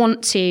 They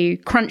want to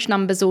crunch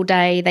numbers all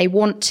day. They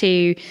want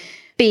to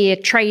be a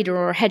trader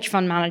or a hedge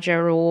fund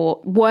manager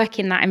or work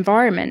in that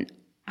environment,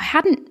 I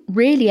hadn't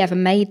really ever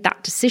made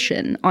that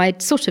decision.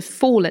 I'd sort of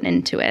fallen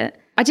into it.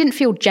 I didn't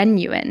feel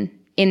genuine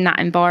in that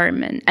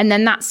environment. And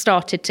then that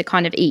started to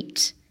kind of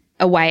eat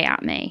away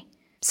at me.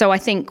 So I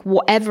think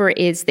whatever it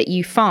is that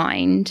you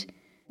find,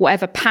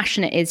 whatever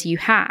passion it is you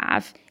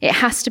have, it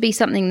has to be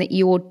something that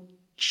you're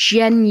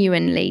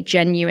genuinely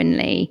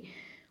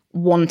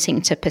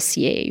wanting to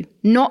pursue.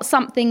 Not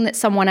something that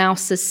someone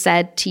else has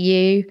said to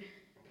you,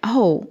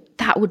 oh,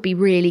 that would be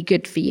really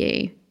good for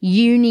you.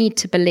 You need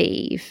to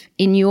believe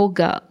in your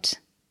gut.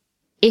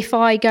 If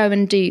I go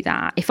and do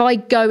that, if I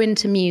go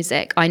into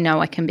music, I know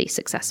I can be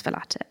successful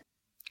at it.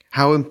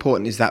 How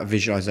important is that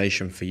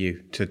visualization for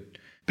you to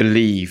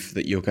believe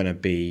that you're going to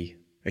be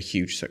a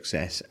huge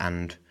success?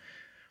 And,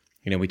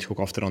 you know, we talk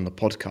often on the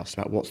podcast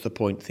about what's the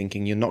point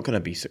thinking you're not going to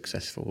be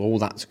successful. All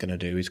that's going to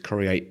do is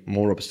create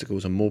more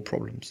obstacles and more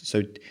problems.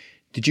 So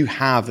did you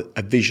have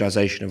a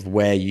visualization of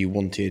where you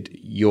wanted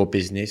your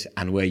business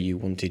and where you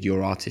wanted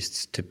your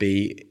artists to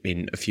be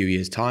in a few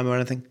years' time or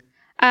anything?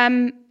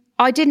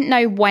 I didn't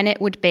know when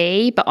it would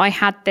be, but I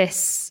had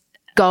this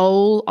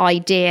goal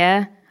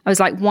idea. I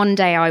was like, one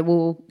day I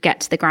will get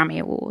to the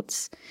Grammy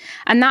Awards.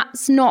 And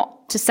that's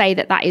not to say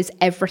that that is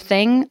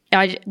everything.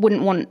 I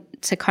wouldn't want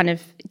to kind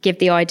of give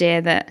the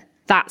idea that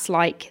that's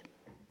like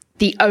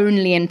the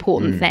only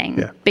important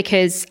thing,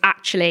 because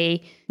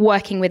actually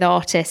working with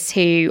artists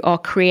who are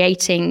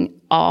creating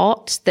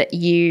art that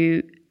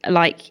you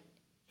like,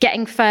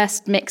 getting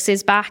first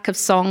mixes back of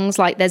songs,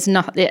 like there's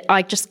nothing,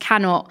 I just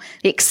cannot,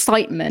 the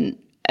excitement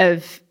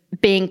of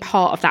being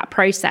part of that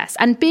process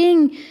and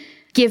being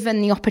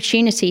given the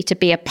opportunity to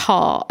be a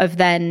part of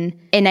then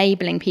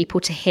enabling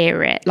people to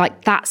hear it,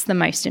 like that's the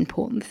most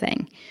important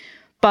thing.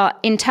 But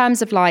in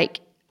terms of like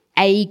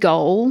a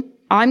goal,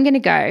 I'm going to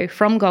go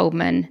from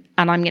Goldman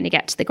and I'm going to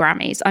get to the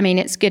Grammys. I mean,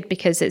 it's good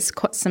because it's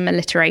got some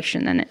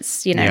alliteration and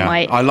it's, you know,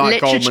 my I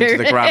like literature. Goldman to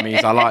the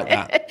Grammys. I like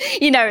that.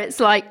 You know, it's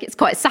like, it's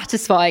quite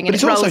satisfying. But and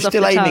it's also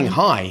still aiming tongue.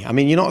 high. I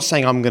mean, you're not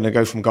saying I'm going to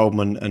go from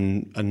Goldman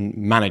and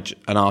manage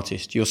an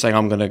artist. You're saying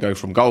I'm going to go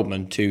from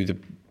Goldman to the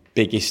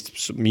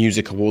biggest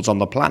music awards on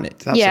the planet.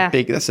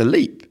 That's a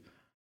leap.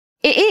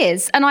 It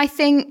is. And I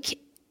think,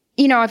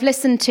 you know, I've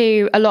listened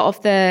to a lot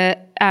of the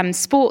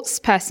sports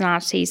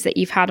personalities that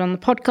you've had on the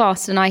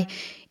podcast, and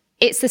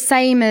it's the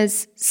same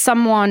as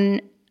someone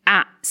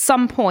at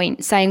some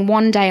point saying,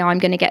 one day I'm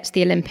going to get to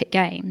the Olympic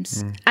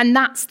Games. And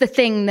that's the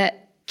thing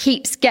that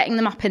keeps getting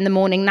them up in the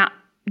morning, that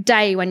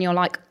day when you're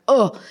like,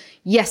 oh,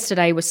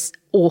 yesterday was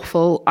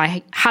awful.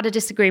 I had a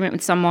disagreement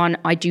with someone.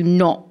 I do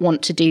not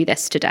want to do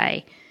this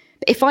today.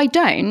 But if I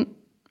don't,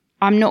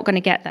 I'm not going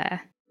to get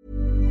there.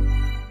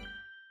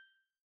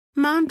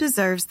 Mom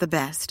deserves the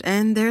best,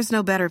 and there's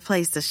no better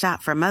place to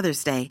shop for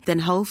Mother's Day than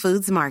Whole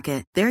Foods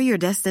Market. They're your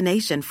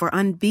destination for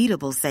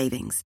unbeatable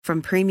savings,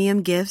 from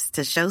premium gifts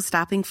to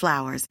show-stopping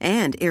flowers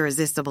and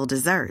irresistible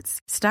desserts.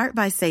 Start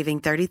by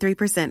saving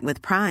 33%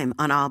 with Prime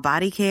on all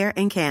body care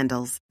and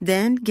candles.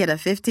 Then get a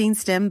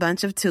 15-stem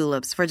bunch of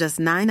tulips for just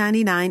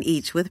 $9.99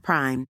 each with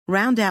Prime.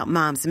 Round out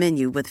Mom's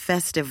menu with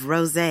festive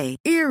rosé,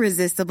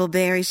 irresistible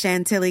berry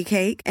chantilly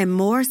cake, and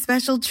more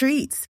special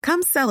treats.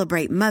 Come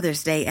celebrate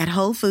Mother's Day at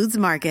Whole Foods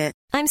Market.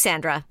 I'm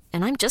Sandra,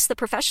 and I'm just the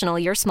professional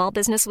your small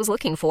business was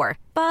looking for.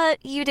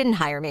 But you didn't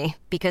hire me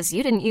because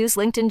you didn't use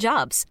LinkedIn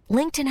Jobs.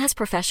 LinkedIn has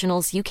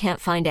professionals you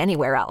can't find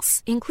anywhere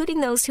else,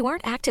 including those who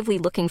aren't actively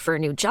looking for a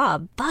new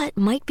job, but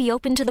might be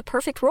open to the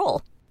perfect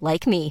role,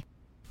 like me.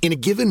 In a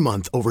given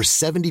month, over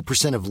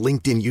 70% of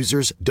LinkedIn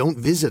users don't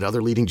visit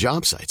other leading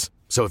job sites.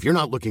 So if you're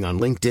not looking on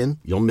LinkedIn,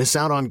 you'll miss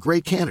out on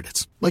great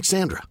candidates like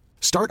Sandra.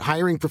 Start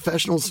hiring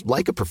professionals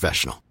like a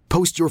professional.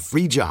 Post your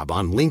free job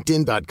on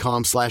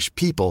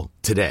linkedin.com/people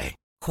today.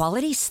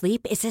 Quality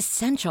sleep is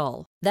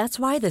essential. That's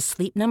why the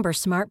Sleep Number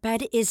Smart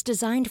Bed is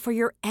designed for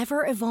your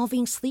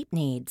ever-evolving sleep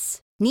needs.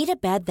 Need a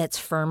bed that's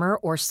firmer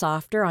or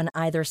softer on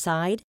either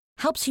side?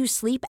 Helps you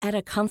sleep at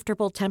a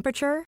comfortable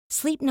temperature?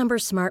 Sleep Number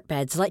Smart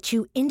Beds let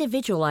you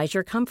individualize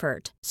your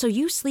comfort, so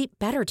you sleep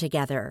better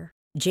together.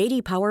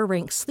 J.D. Power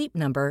ranks Sleep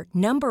Number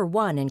number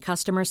 1 in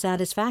customer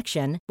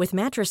satisfaction with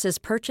mattresses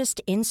purchased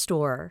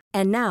in-store.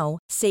 And now,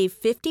 save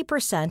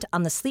 50%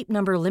 on the Sleep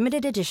Number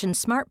Limited Edition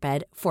Smart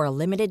Bed for a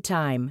limited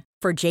time.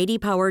 For J.D.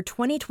 Power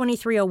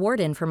 2023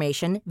 award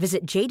information,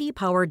 visit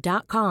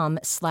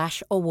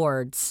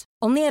jdpower.com/awards.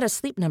 Only at a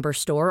Sleep Number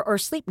store or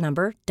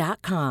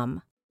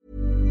sleepnumber.com.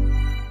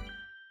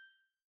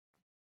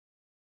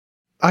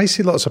 I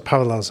see lots of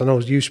parallels. I know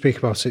you speak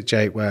about it,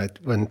 Jake, where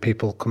when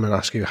people come and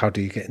ask you, how do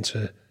you get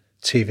into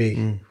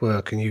TV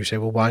work? And you say,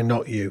 well, why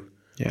not you?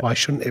 Yeah. Why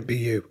shouldn't it be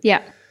you?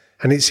 Yeah.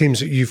 And it seems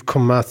that you've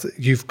come at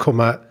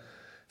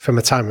from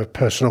a time of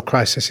personal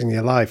crisis in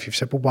your life. You've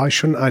said, well, why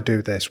shouldn't I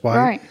do this?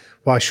 Why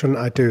shouldn't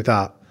I do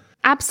that?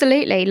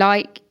 Absolutely.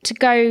 Like, to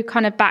go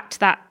kind of back to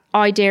that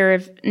idea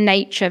of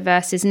nature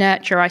versus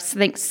nurture, I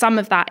think some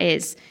of that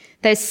is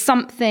there's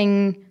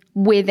something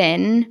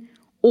within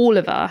all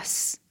of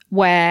us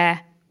where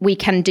we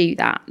can do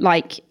that.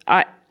 Like,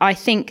 I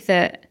think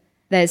that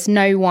there's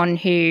no one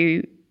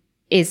who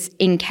is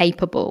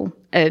incapable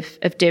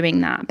of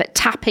doing that. But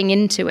tapping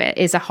into it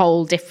is a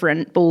whole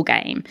different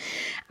ballgame.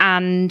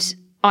 And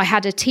I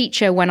had a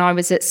teacher when I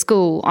was at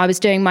school. I was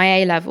doing my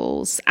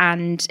A-levels,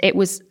 and it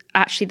was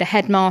actually the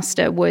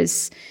headmaster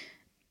was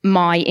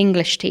my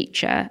English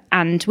teacher,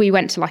 and we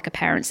went to like a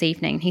parents'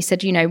 evening. He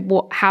said,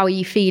 how are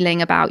you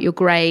feeling about your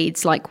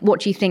grades? Like,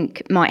 what do you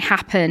think might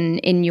happen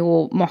in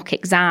your mock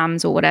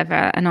exams or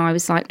whatever? And I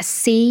was like, a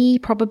C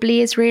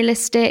probably is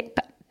realistic,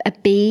 but a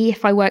B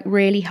if I work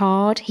really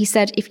hard. He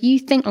said, if you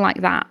think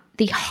like that,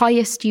 the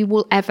highest you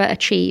will ever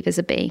achieve is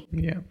a B.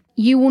 Yeah.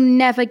 You will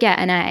never get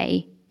an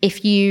A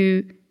if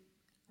you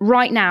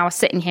right now are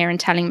sitting here and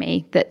telling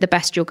me that the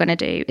best you're going to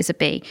do is a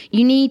B.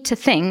 You need to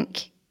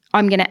think,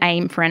 I'm going to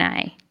aim for an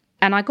A.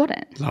 And I got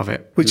it. Love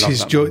it. Which Love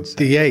is that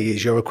the A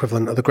is your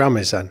equivalent of the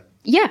Grammys then?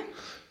 Yeah.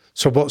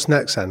 So what's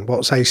next then?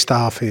 What's A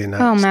star for you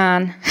next? Oh,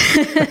 man.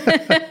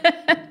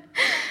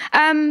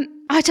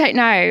 I don't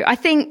know. I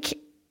think...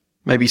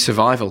 Maybe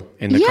survival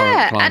in the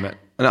current climate.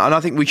 And I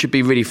think we should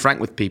be really frank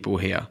with people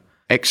here.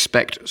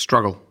 Expect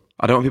struggle.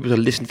 I don't want people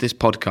to listen to this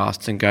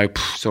podcast and go,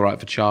 it's all right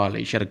for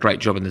Charlie. She had a great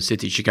job in the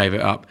city. She gave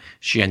it up.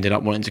 She ended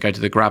up wanting to go to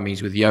the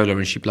Grammys with Yola,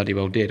 and she bloody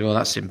well did. Well,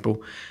 that's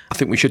simple. I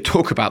think we should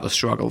talk about the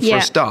struggle. For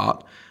a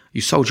start,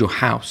 you sold your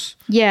house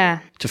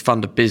to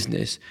fund a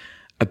business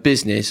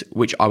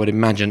which I would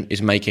imagine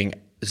is making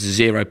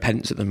 0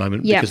 pence at the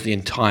moment because the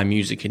entire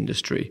music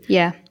industry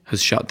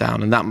has shut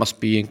down. And that must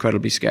be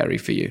incredibly scary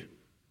for you.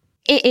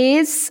 It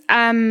is.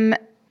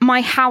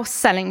 My house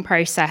selling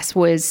process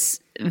was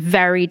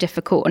very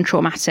difficult and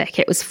traumatic.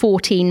 It was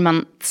 14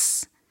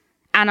 months.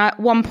 And at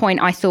one point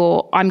I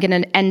thought, I'm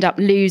going to end up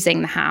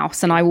losing the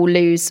house and I will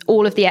lose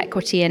all of the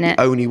equity in it.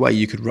 The only way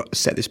you could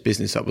set this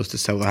business up was to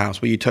sell the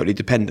house. Were you totally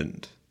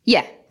dependent?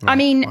 Yeah. Right. I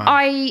mean,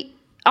 wow.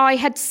 I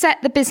had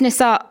set the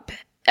business up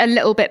a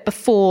little bit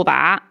before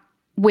that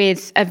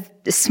with a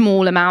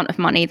small amount of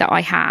money that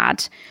I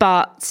had.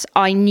 But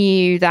I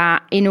knew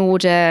that in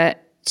order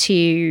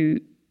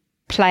to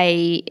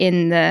play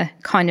in the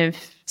kind of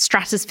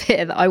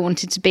stratosphere that I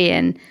wanted to be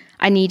in,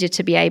 I needed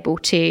to be able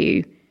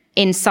to,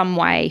 in some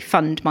way,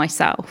 fund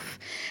myself.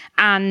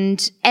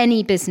 And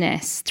any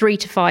business, 3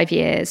 to 5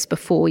 years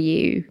before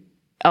you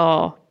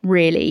are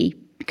really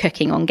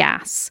cooking on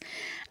gas.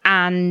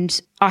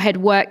 And I had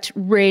worked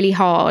really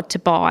hard to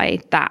buy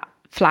that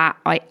flat.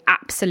 I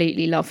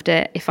absolutely loved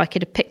it. If I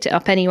could have picked it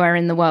up anywhere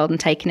in the world and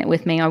taken it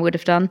with me, I would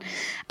have done.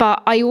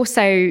 But I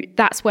also,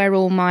 that's where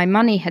all my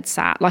money had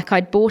sat. Like,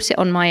 I'd bought it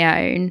on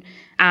my own,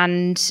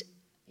 and,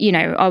 you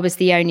know, I was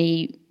the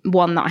only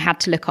one that I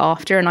had to look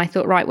after. And I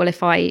thought, right, well,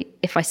 if I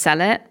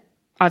sell it,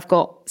 I've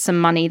got some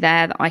money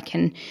there that I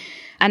can,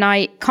 and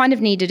I kind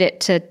of needed it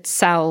to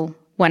sell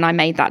when I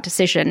made that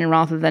decision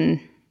rather than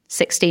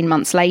 16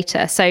 months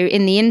later. So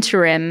in the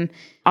interim,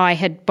 I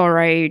had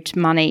borrowed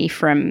money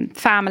from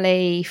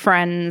family,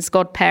 friends,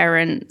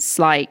 godparents.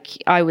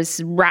 Like, I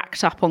was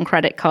racked up on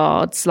credit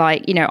cards.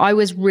 Like, you know, I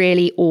was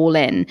really all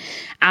in.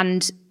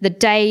 And the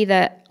day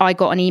that I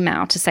got an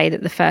email to say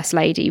that the First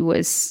Lady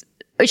was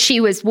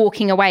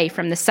walking away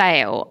from the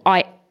sale,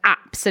 I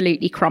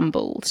absolutely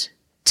crumbled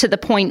to the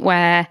point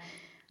where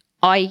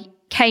I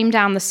came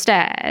down the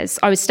stairs.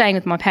 I was staying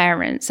with my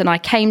parents, and I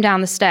came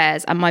down the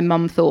stairs and my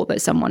mum thought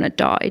that someone had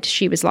died.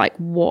 She was like,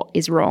 what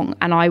is wrong?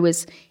 And I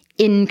was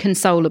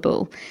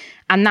inconsolable.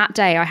 And that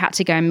day I had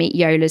to go and meet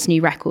Yola's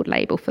new record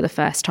label for the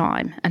first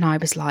time. And I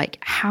was like,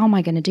 how am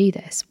I going to do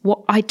this?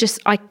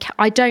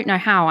 I don't know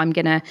how I'm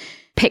going to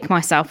pick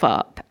myself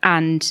up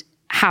and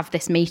have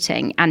this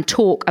meeting and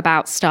talk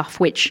about stuff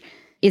which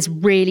is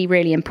really,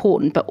 really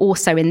important. But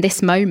also in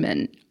this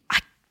moment, I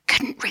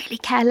couldn't really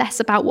care less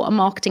about what a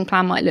marketing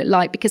plan might look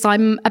like, because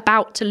I'm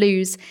about to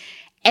lose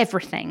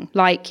everything.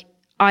 Like,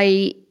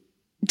 I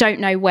don't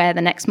know where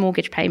the next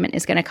mortgage payment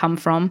is going to come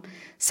from.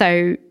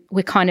 So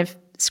we're kind of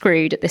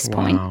screwed at this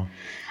point.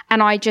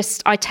 And I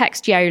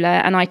text Yola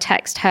and I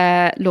text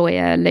her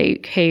lawyer,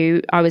 Luke,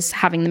 who I was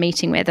having the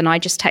meeting with. And I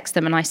just text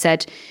them and I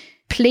said,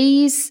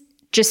 please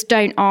just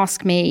don't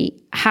ask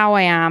me how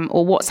I am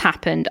or what's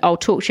happened. I'll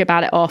talk to you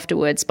about it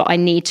afterwards, but I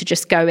need to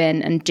just go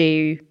in and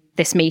do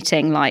this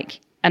meeting.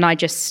 And I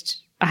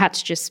had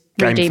to just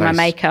redo my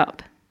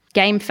makeup.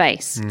 Game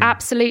face.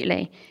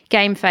 Absolutely.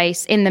 Game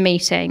face in the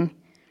meeting.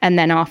 And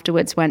then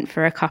afterwards went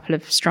for a couple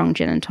of strong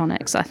gin and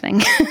tonics, I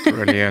think.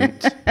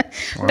 Brilliant.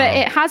 Wow. But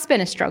it has been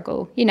a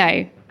struggle, you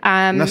know.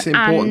 And that's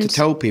important to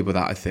tell people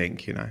that, I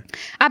think, you know.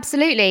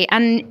 Absolutely.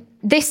 And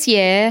this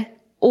year,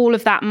 all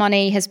of that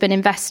money has been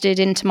invested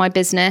into my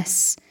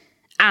business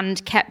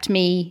and kept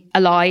me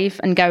alive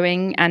and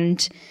going.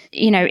 And,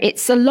 you know,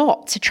 it's a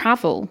lot to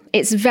travel.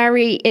 It's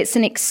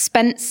an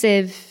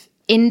expensive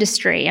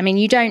industry. I mean,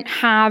 you don't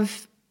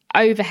have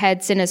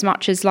overheads in as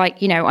much as,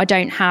 like, you know, I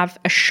don't have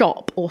a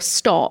shop or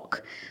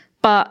stock.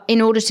 But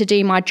in order to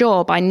do my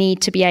job, I need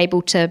to be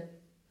able to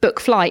book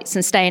flights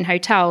and stay in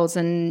hotels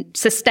and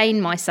sustain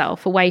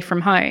myself away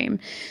from home.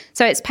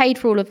 So it's paid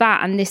for all of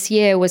that. And this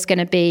year was going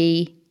to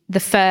be the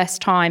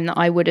first time that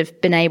I would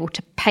have been able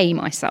to pay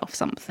myself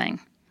something.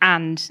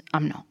 And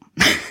I'm not.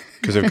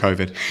 Because of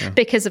COVID. Yeah.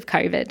 Because of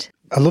COVID.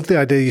 I love the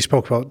idea you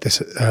spoke about this,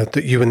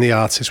 that you and the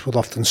artist will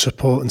often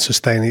support and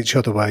sustain each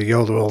other, where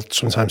Yola will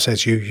sometimes say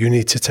to you, you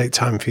need to take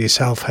time for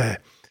yourself here.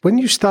 When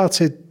you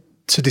started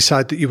to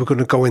decide that you were going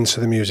to go into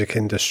the music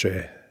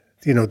industry,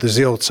 you know, there's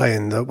the old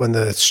saying that when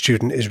the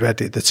student is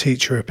ready, the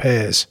teacher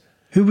appears.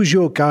 Who was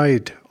your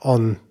guide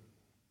on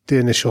the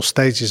initial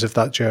stages of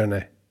that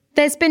journey?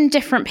 There's been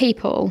different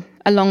people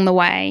along the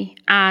way,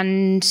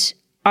 and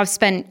I've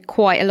spent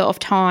quite a lot of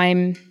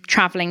time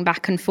traveling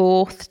back and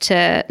forth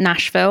to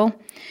Nashville.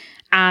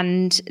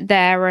 And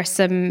there are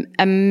some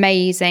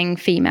amazing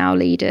female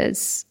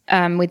leaders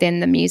within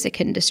the music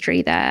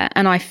industry there.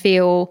 And I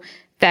feel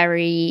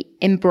very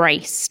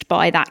embraced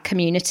by that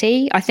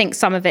community. I think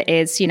some of it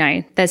is, you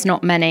know, there's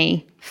not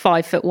many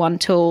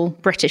 5'1" tall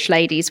British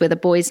ladies with a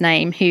boy's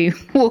name who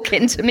walk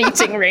into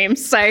meeting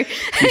rooms. So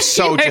you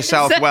sold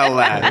yourself well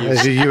there.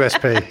 There's a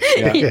USP.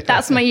 Yeah.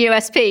 That's my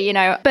USP, you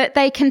know. But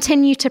they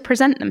continue to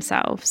present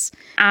themselves.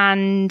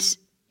 And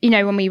you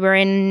know, when we were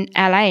in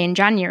LA in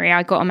January,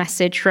 I got a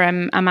message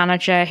from a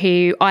manager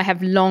who I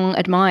have long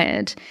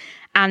admired.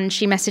 And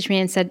she messaged me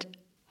and said,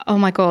 oh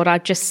my God,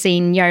 I've just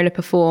seen Yola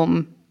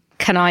perform.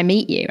 Can I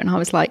meet you? And I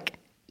was like,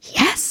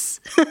 yes,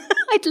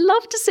 I'd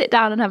love to sit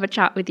down and have a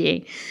chat with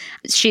you.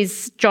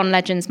 She's John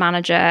Legend's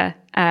manager,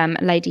 a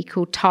lady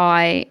called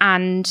Ty.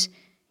 And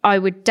I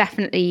would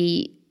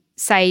definitely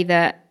say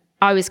that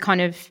I was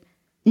kind of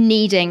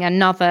needing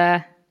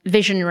another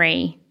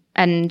visionary,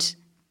 and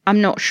I'm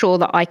not sure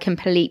that I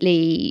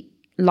completely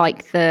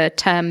like the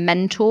term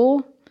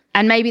mentor.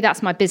 And maybe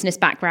that's my business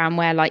background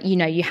where, like, you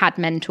know, you had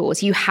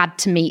mentors, you had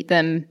to meet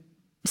them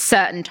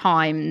certain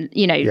time,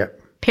 you know,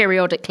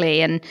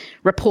 periodically and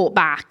report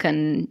back.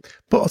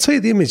 But I'll tell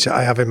you the image that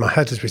I have in my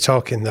head as we're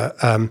talking, that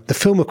the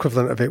film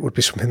equivalent of it would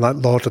be something like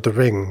Lord of the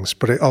Rings,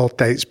 but it all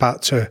dates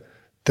back to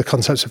the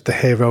concepts of the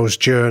hero's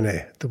journey,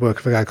 the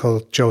work of a guy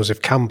called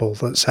Joseph Campbell,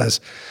 that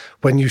says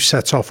when you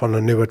set off on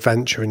a new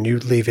adventure and you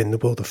leave in the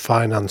world of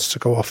finance to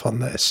go off on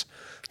this,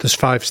 there's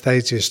 5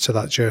 stages to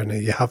that journey.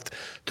 You have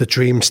the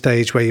dream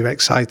stage where you're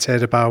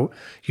excited about,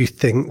 you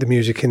think the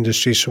music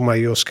industry is somewhere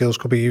your skills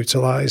could be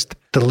utilised.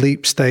 The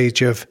leap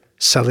stage of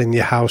selling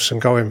your house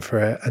and going for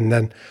it. And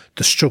then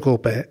the struggle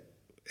bit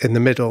in the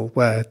middle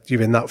where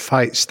you're in that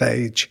fight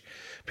stage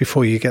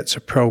before you get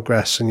to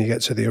progress and you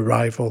get to the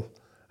arrival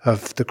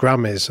of the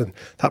Grammys. And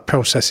that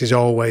process is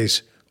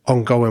always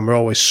ongoing. We're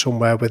always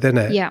somewhere within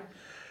it. Yeah.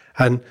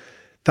 And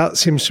that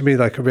seems to me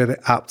like a really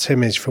apt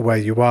image for where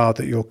you are,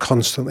 that you're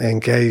constantly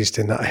engaged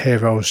in that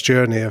hero's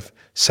journey of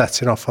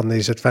setting off on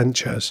these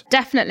adventures.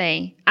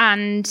 Definitely.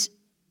 And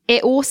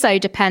it also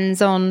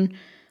depends on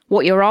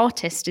what your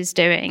artist is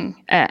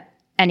doing at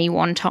any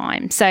one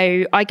time.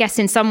 So I guess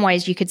in some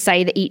ways you could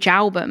say that each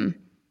album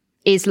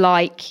is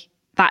like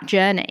that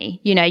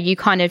journey. You know, you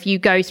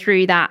go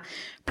through that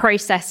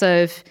process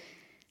of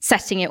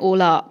setting it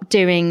all up,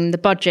 doing the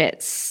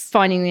budgets,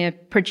 finding the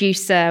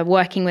producer,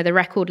 working with a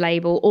record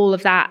label, all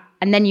of that.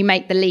 And then you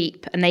make the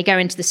leap and they go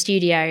into the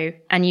studio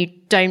and you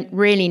don't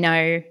really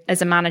know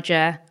as a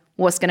manager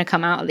what's going to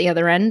come out at the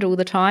other end all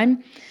the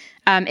time.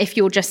 If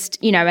you're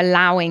just, you know,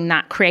 allowing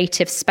that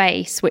creative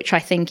space, which I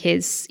think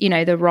is, you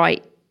know, the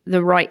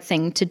right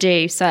thing to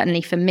do,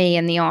 certainly for me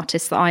and the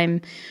artists that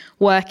I'm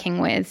working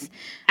with.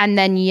 And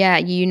then, yeah,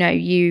 you know,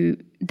 you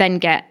then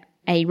get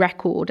a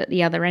record at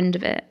the other end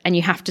of it and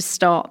you have to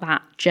start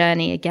that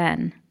journey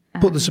again.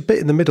 But there's a bit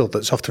in the middle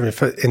that's often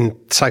referred in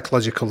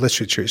psychological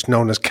literature. It's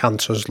known as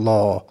Cantor's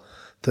Law.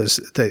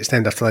 It's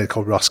named after a lady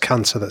called Ross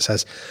Cantor, that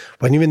says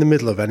when you're in the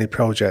middle of any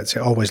project, it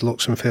always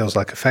looks and feels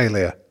like a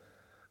failure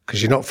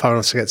because you're not far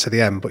enough to get to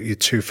the end, but you're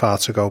too far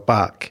to go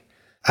back.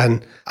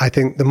 And I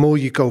think the more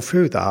you go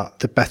through that,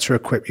 the better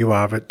equipped you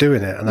are at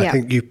doing it. And I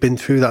think you've been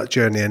through that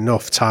journey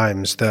enough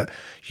times that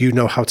you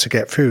know how to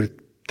get through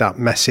that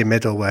messy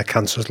middle where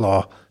Cantor's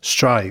Law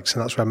strikes,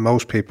 and that's where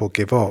most people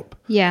give up.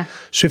 Yeah.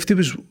 So if there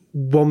was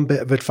one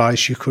bit of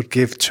advice you could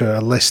give to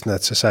a listener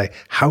to say,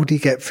 how do you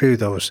get through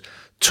those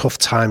tough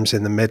times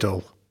in the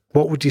middle?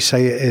 What would you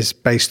say it is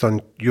based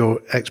on your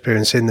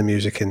experience in the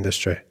music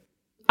industry?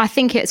 I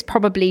think it's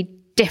probably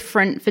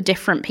different for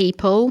different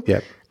people.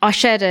 Yep. I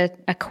shared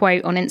a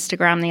quote on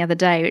Instagram the other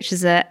day, which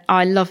is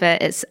I love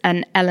it. It's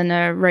an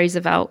Eleanor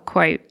Roosevelt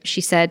quote.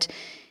 She said,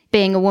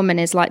 being a woman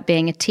is like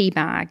being a tea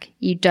bag.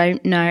 You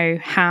don't know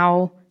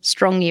how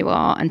strong you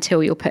are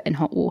until you're put in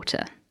hot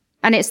water.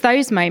 And it's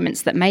those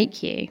moments that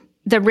make you.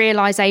 The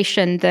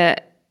realization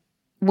that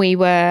we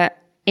were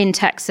in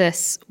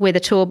Texas with a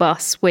tour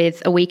bus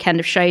with a weekend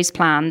of shows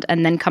planned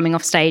and then coming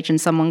off stage and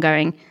someone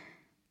going,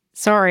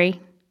 sorry,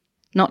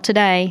 not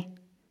today.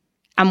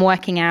 I'm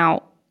working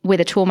out with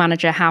a tour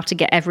manager how to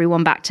get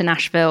everyone back to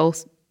Nashville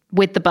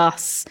with the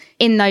bus.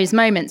 In those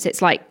moments,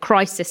 it's like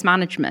crisis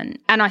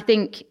management. And I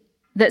think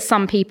that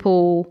some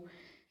people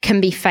can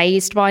be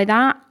fazed by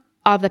that.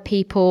 Other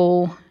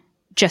people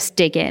just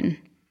dig in.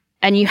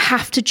 And you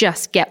have to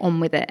just get on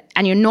with it.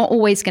 And you're not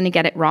always going to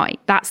get it right.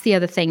 That's the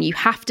other thing. You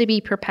have to be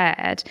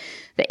prepared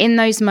that in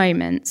those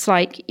moments,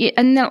 like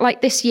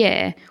this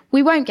year,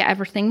 we won't get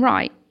everything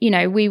right. You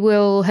know, we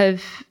will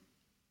have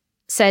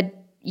said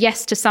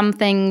yes to some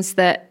things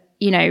that,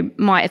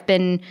 might have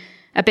been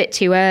a bit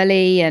too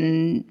early,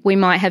 and we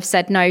might have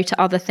said no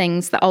to other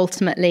things that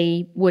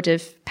ultimately would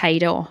have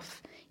paid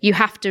off. You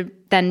have to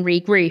then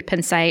regroup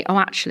and say, oh,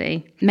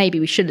 actually, maybe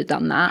we should have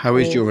done that. How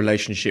is your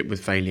relationship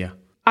with failure?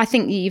 I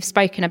think you've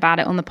spoken about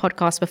it on the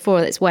podcast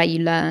before. It's where you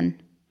learn.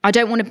 I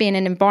don't want to be in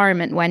an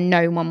environment where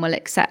no one will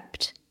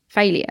accept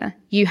failure.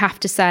 You have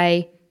to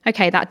say,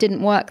 okay, that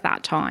didn't work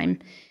that time.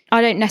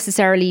 I don't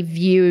necessarily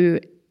view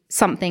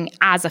something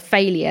as a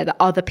failure that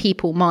other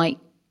people might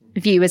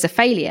view as a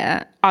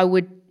failure. I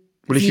would.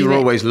 Well, if you're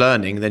always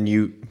learning, then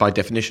you, by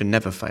definition,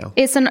 never fail.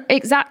 It's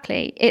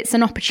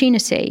an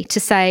opportunity to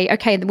say,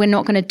 okay, we're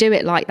not going to do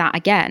it like that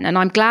again. And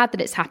I'm glad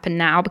that it's happened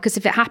now, because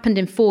if it happened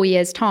in 4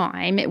 years'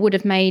 time, it would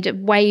have made a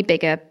way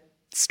bigger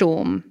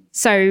storm.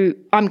 So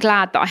I'm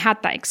glad that I had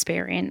that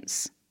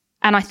experience.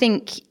 And I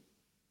think,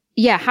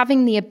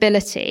 having the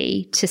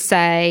ability to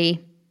say,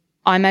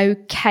 I'm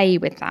okay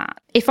with that.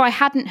 If I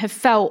hadn't have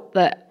felt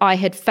that I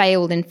had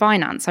failed in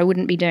finance, I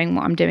wouldn't be doing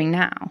what I'm doing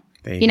now.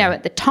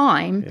 At the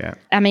time,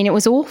 I mean, it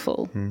was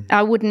awful.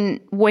 I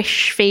wouldn't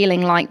wish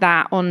feeling like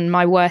that on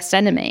my worst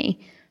enemy.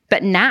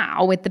 But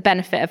now, with the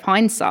benefit of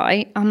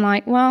hindsight, I'm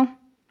like, well,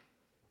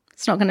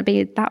 it's not going to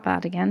be that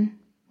bad again.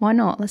 Why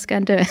not? Let's go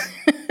and do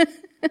it.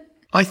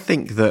 I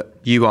think that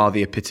you are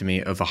the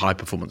epitome of a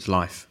high-performance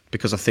life,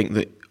 because I think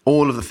that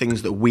all of the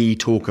things that we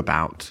talk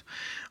about,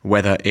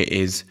 whether it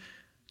is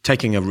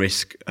taking a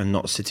risk and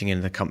not sitting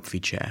in the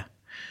comfy chair,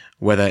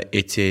 whether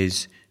it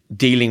is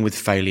dealing with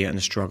failure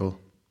and struggle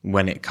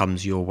when it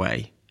comes your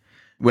way,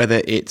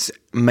 whether it's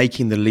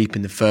making the leap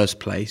in the first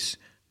place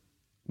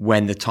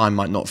when the time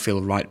might not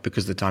feel right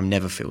because the time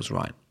never feels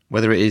right,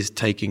 whether it is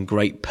taking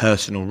great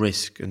personal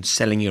risk and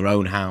selling your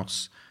own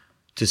house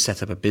to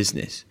set up a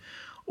business,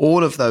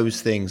 all of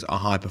those things are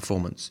high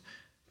performance.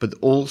 But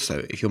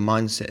also, if your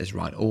mindset is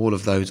right, all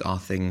of those are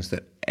things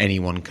that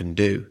anyone can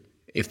do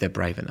if they're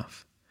brave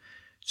enough.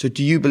 So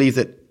do you believe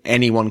that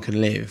anyone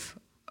can live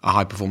a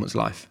high performance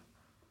life?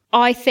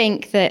 I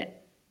think that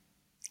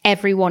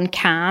everyone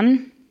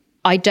can.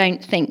 I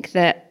don't think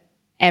that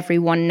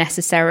everyone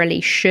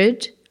necessarily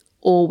should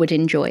or would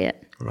enjoy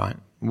it. Right.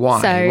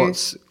 Why?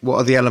 What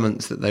are the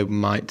elements that they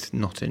might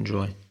not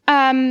enjoy?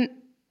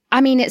 I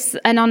mean, it's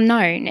an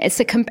unknown.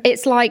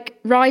 It's like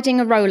riding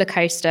a roller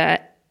coaster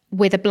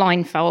with a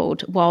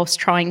blindfold whilst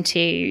trying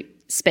to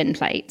spin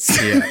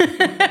plates. Yeah.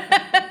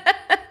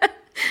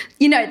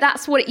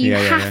 That's what you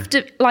have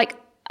to, like,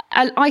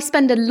 I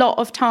spend a lot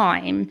of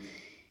time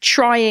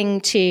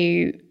trying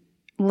to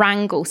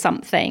wrangle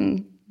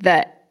something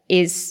that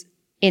is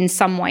in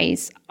some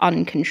ways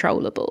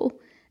uncontrollable.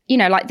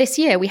 Like this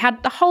year, we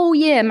had the whole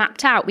year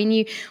mapped out. We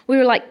knew, we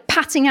were like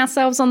patting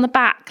ourselves on the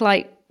back.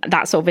 Like,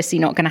 that's obviously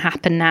not going to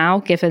happen now,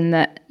 given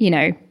that,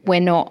 we're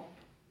not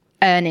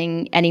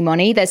earning any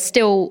money. There's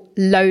still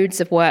loads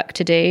of work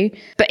to do.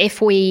 But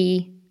if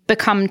we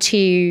become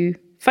too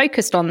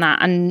focused on that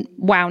and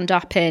wound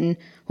up in,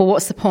 well,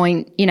 what's the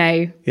point?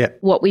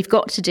 What we've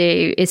got to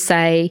do is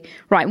say,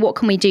 right, what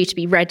can we do to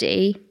be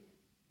ready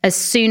as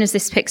soon as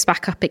this picks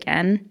back up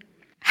again?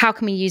 How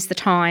can we use the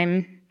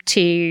time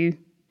to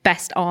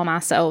best arm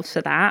ourselves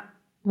for that?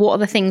 What are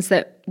the things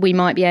that we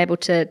might be able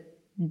to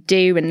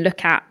do and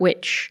look at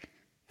which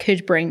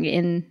could bring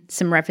in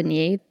some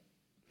revenue?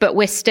 But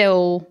we're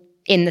still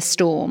in the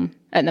storm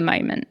at the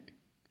moment.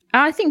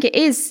 I think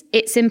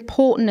it's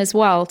important as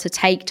well to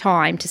take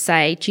time to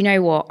say, do you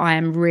know what?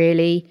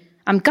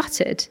 I'm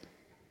gutted.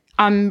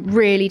 I'm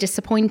really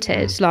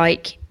disappointed.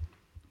 Like,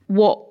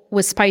 what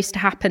was supposed to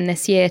happen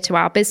this year to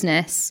our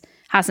business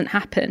hasn't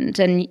happened.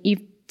 And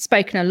you've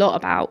spoken a lot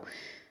about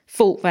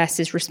fault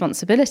versus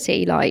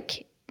responsibility.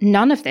 Like,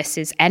 none of this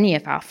is any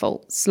of our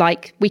faults.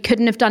 Like, we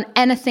couldn't have done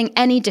anything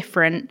any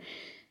different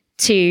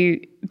to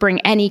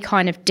bring any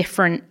kind of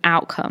different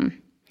outcome.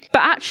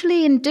 But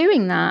actually, in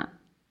doing that,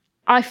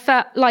 I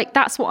felt like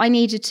that's what I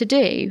needed to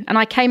do. And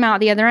I came out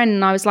the other end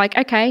and I was like,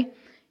 okay,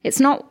 it's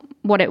not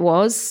what it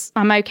was.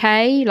 I'm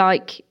okay.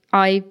 Like,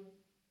 I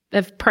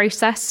have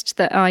processed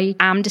that I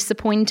am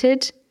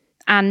disappointed,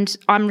 and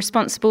I'm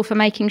responsible for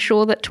making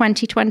sure that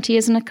 2020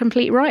 isn't a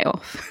complete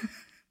write-off.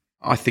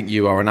 I think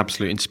you are an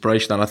absolute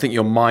inspiration, and I think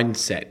your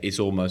mindset is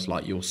almost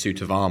like your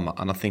suit of armour,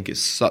 and I think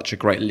it's such a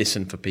great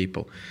listen for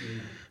people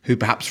who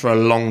perhaps for a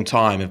long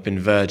time have been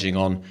verging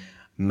on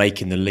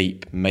making the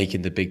leap,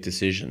 making the big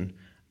decision,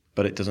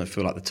 but it doesn't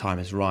feel like the time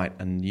is right.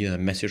 And the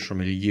message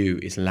from you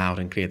is loud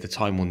and clear. The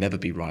time will never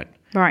be right.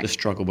 The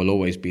struggle will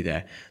always be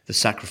there. The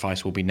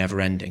sacrifice will be never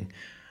ending.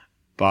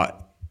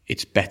 But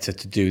it's better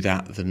to do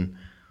that than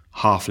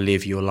half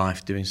live your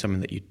life doing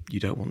something that you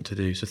don't want to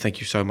do. So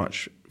thank you so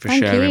much for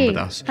sharing with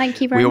us.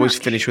 Thank you very much. We always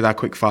finish with our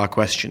quick fire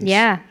questions.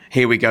 Yeah.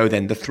 Here we go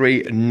then. The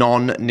 3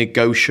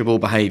 non-negotiable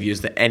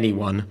behaviours that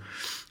anyone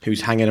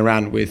who's hanging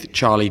around with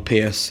Charlie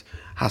Pierce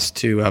has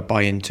to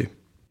buy into.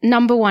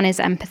 Number 1 is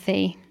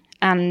empathy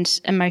and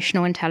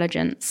emotional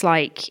intelligence.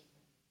 Like,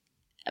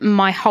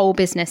 my whole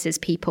business is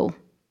people,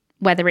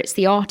 whether it's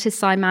the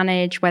artists I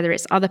manage, whether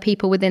it's other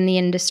people within the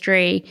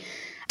industry.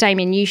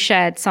 Damien, you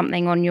shared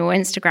something on your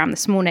Instagram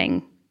this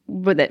morning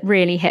that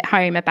really hit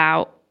home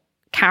about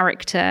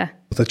character.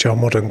 The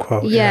John Wooden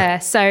quote. Yeah.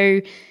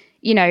 So,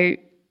 you know,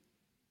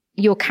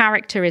 your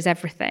character is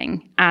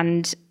everything.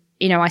 And,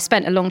 you know, I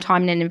spent a long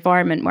time in an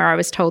environment where I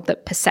was told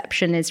that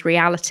perception is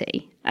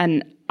reality.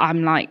 And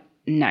I'm like,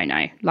 no,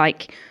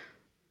 like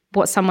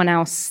what someone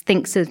else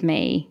thinks of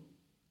me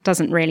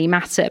doesn't really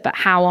matter, but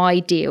how I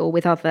deal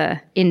with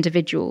other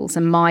individuals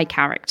and my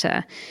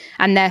character,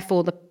 and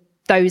therefore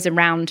those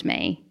around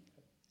me,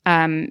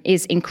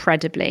 is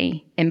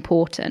incredibly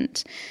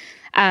important.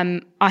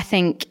 I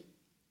think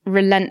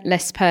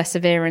relentless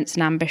perseverance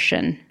and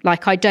ambition.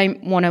 Like, I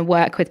don't want to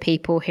work with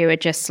people who are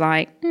just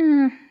like,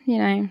 you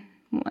know,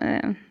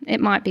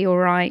 it might be all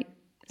right.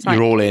 It's you're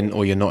like, all in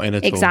or you're not in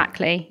at all.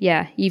 Exactly.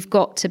 Yeah. You've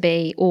got to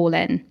be all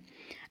in.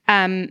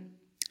 And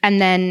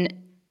then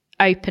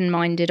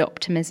open-minded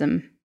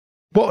optimism.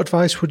 What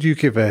advice would you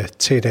give a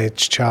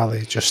teenage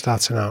Charlie just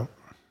starting out?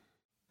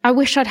 I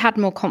wish I'd had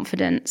more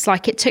confidence.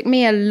 Like, it took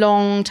me a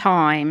long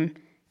time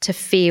to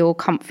feel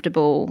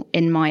comfortable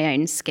in my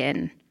own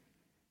skin.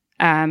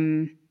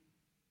 And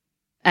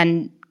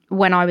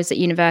when I was at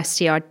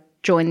university, I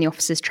joined the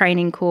Officers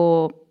Training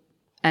Corps,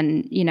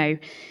 and, you know,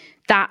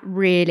 that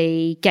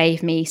really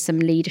gave me some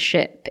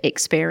leadership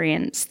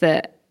experience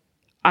that,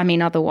 I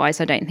mean, otherwise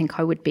I don't think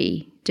I would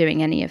be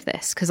doing any of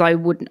this, because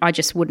I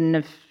just wouldn't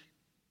have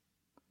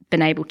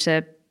been able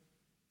to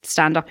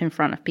stand up in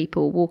front of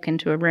people, walk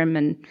into a room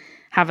and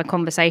have a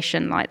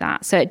conversation like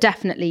that. So it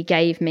definitely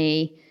gave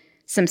me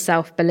some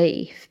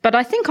self-belief. But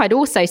I think I'd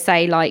also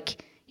say,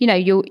 like, you know,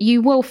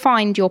 you will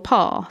find your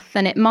path,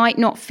 and it might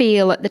not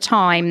feel at the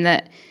time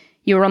that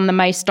you're on the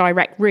most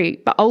direct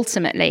route, but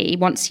ultimately,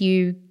 once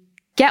you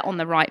get on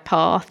the right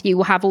path, you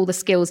will have all the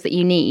skills that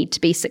you need to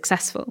be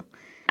successful.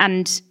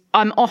 And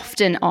I'm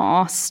often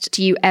asked,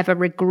 do you ever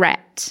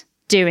regret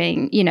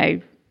doing, you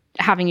know,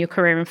 having your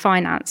career in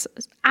finance?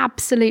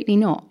 Absolutely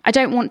not. I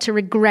don't want to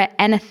regret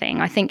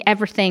anything. I think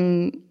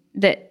everything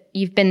that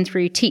you've been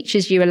through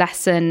teaches you a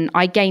lesson.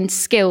 I gained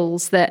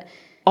skills that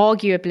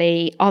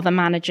arguably other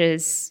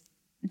managers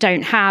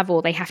don't have,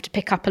 or they have to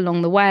pick up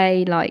along the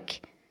way.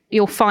 Like,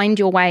 you'll find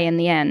your way in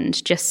the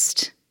end.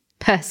 Just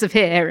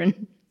persevere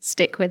and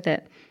stick with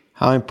it.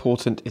 How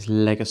important is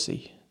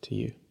legacy to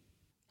you?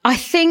 I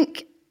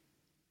think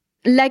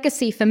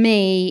legacy for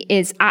me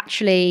is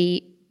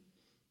actually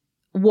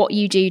what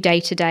you do day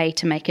to day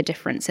to make a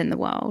difference in the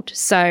world.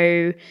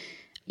 So,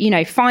 you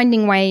know,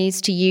 finding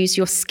ways to use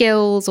your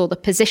skills or the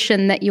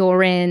position that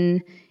you're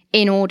in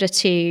order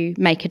to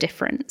make a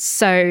difference.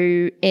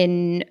 So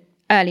in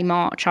early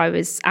March, I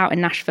was out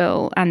in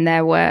Nashville, and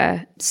there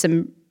were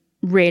some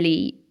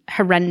really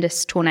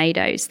horrendous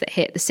tornadoes that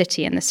hit the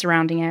city and the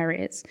surrounding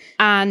areas.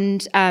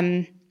 And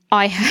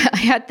I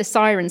heard the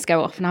sirens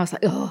go off, and I was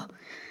like, oh,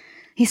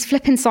 these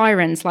flipping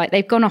sirens, like,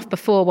 they've gone off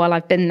before while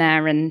I've been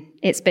there, and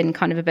it's been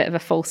kind of a bit of a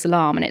false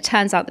alarm. And it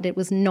turns out that it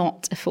was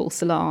not a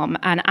false alarm.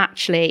 And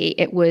actually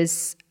it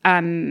was,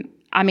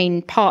 I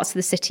mean, parts of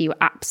the city were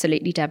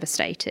absolutely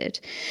devastated.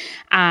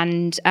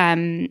 And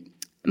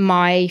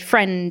my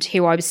friend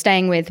who I was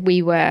staying with,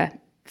 we were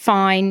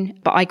fine,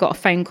 but I got a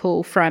phone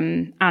call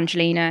from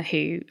Angelina,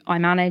 who I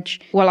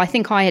manage. Well, I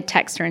think I had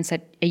texted her and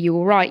said, are you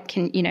all right?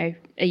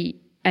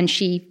 And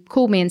she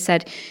called me and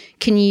said,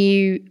 can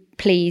you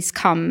please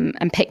come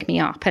and pick me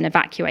up and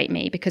evacuate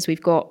me, because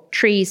we've got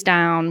trees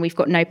down, we've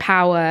got no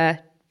power.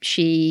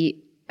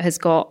 She has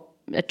got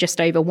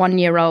just over 1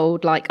 year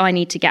old, like, I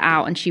need to get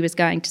out. And she was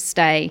going to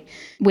stay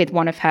with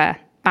one of her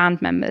band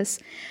members.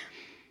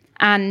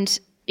 And,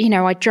 you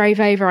know, I drove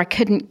over, I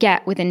couldn't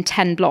get within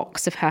 10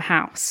 blocks of her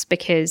house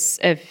because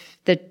of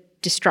the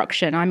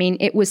destruction. I mean,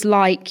 it was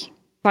like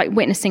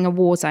witnessing a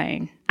war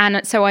zone.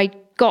 And so I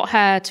got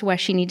her to where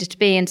she needed to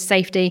be into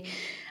safety.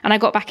 And I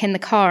got back in the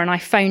car and I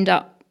phoned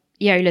up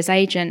Yola's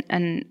agent,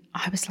 and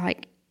I was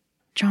like,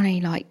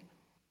 Johnny, like,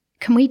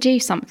 can we do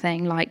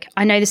something? Like,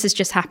 I know this has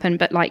just happened,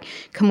 but, like,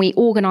 can we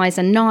organise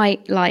a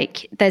night?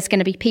 Like, there's going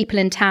to be people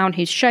in town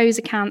whose shows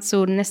are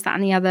cancelled and this, that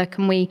and the other.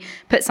 Can we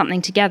put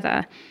something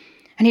together?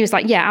 And he was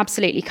like, yeah,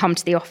 absolutely, come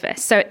to the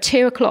office. So at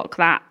 2:00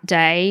 that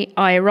day,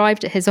 I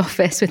arrived at his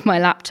office with my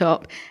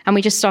laptop, and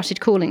we just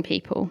started calling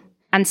people.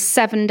 And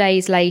 7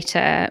 days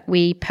later,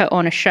 we put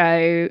on a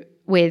show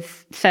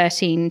with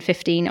 13,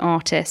 15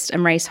 artists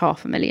and raised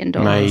 $500,000.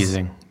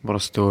 Amazing. What a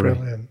story.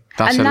 Brilliant.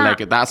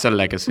 That's a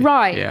legacy.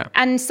 Right. Yeah.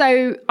 And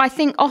so I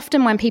think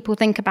often when people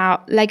think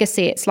about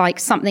legacy, it's like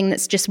something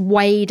that's just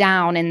way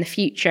down in the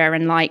future.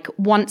 And, like,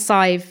 once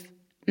I've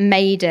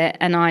made it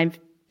and I've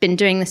been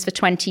doing this for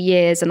 20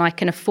 years and I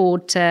can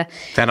afford to,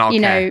 then I'll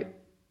care.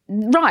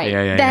 Right.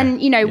 Yeah,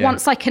 then,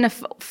 once I can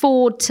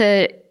afford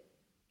to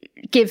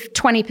give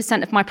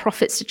 20% of my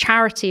profits to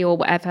charity or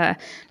whatever,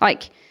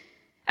 like,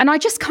 and I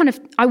just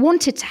I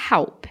wanted to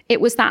help.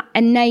 It was that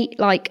innate,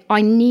 like,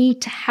 I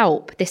need to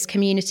help this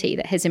community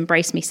that has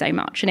embraced me so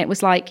much. And it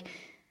was like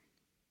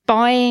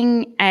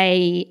buying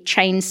a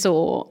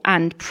chainsaw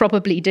and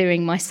probably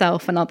doing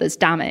myself and others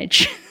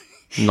damage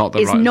not the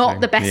is right not thing.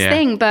 the best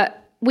thing,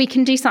 but we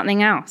can do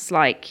something else.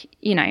 Like,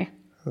 you know.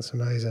 That's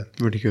amazing.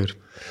 Really good.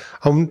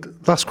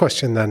 Last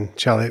question then,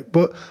 Charlie.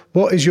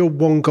 What is your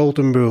one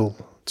golden rule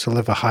to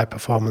live a high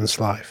performance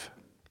life?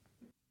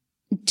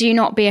 Do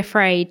not be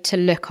afraid to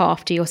look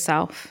after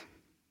yourself.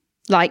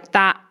 Like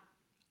that,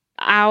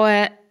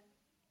 our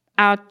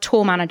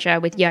tour manager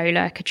with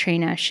Yola,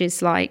 Katrina,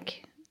 she's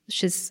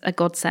a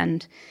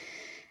godsend.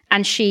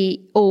 And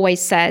she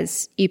always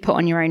says, you put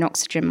on your own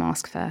oxygen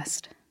mask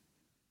first.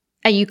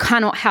 And you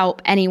cannot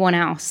help anyone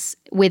else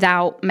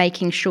without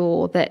making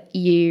sure that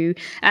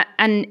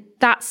and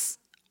that's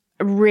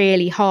a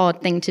really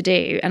hard thing to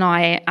do. And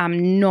I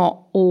am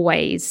not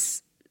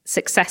always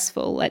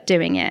successful at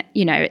doing it.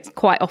 You know, it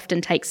quite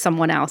often takes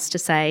someone else to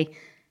say,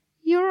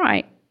 you're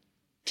right,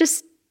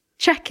 just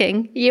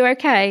checking, you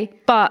okay?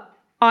 But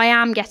I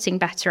am getting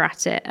better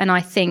at it. And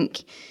I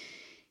think,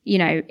 you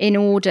know,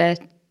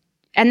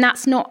 and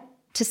that's not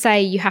to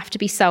say you have to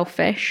be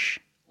selfish,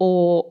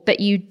 but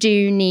you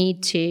do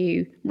need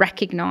to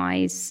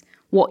recognize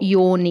what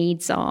your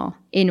needs are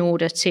in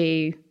order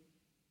to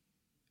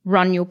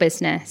run your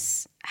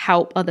business,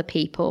 help other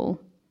people,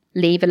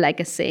 leave a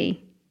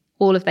legacy,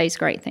 all of those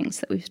great things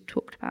that we've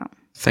talked about.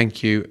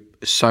 Thank you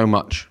so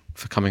much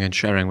for coming and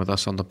sharing with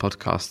us on the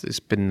podcast. It's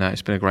been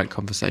a great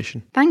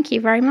conversation. Thank you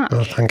very much.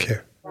 Oh, thank you.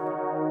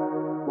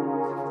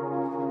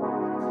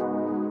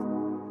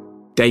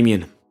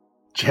 Damien.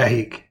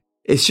 Jake.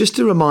 It's just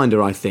a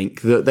reminder, I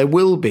think, that there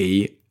will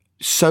be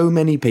so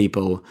many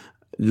people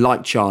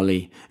like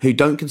Charlie who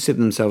don't consider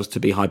themselves to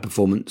be high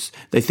performance.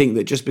 They think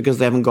that just because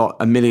they haven't got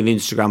 1 million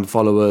Instagram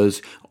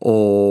followers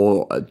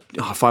or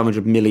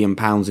 500 million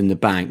pounds in the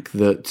bank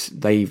that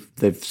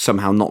they've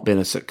somehow not been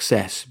a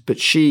success. But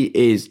she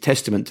is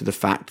testament to the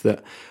fact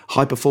that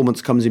high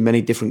performance comes in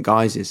many different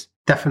guises.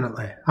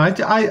 Definitely. I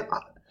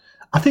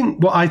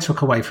think what I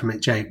took away from it,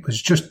 Jake, was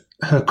just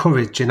her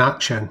courage in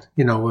action,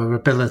 you know, her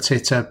ability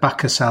to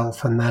back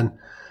herself and then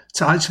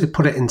to actually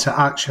put it into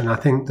action. I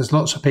think there's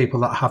lots of people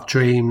that have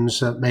dreams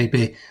that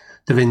maybe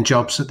they're in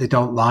jobs that they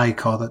don't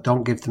like or that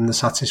don't give them the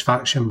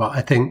satisfaction. But I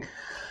think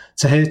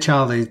to hear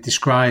Charlie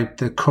describe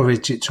the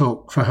courage it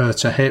took for her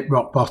to hit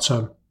rock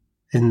bottom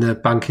in the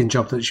banking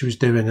job that she was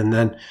doing and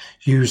then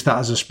use that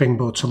as a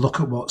springboard to look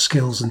at what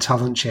skills and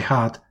talent she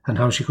had and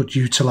how she could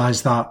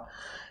utilise that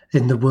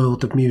in the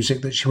world of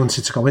music that she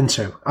wanted to go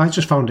into. I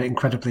just found it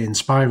incredibly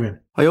inspiring.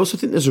 I also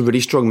think there's a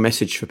really strong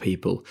message for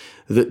people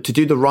that to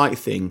do the right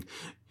thing,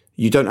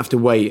 you don't have to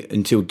wait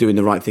until doing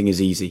the right thing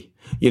is easy.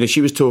 You know,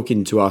 she was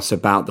talking to us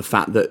about the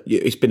fact that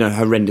it's been a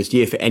horrendous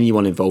year for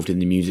anyone involved in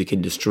the music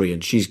industry.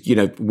 And she's, you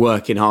know,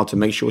 working hard to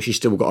make sure she's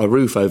still got a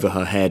roof over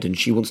her head and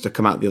she wants to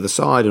come out the other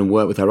side and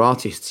work with her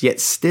artists. Yet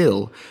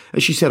still,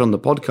 as she said on the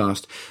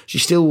podcast, she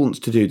still wants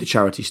to do the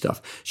charity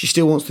stuff. She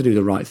still wants to do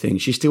the right thing.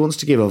 She still wants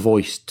to give a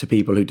voice to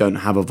people who don't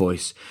have a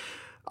voice.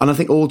 And I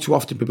think all too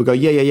often people go,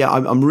 yeah,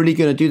 I'm really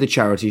going to do the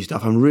charity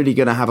stuff. I'm really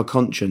going to have a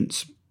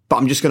conscience. But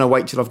I'm just going to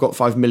wait till I've got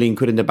 5 million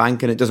quid in the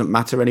bank and it doesn't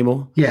matter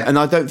anymore. Yeah. And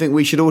I don't think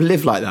we should all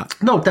live like that.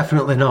 No,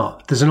 definitely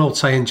not. There's an old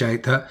saying,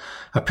 Jake, that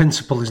a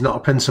principle is not a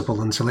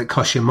principle until it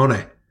costs you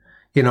money.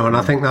 You know, and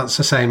I think that's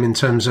the same in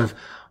terms of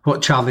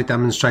what Charlie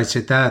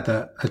demonstrated there,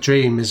 that a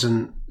dream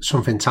isn't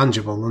something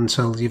tangible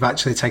until you've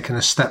actually taken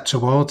a step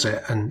towards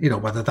it. And, you know,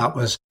 whether that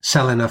was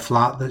selling a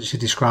flat that she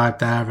described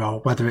there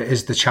or whether it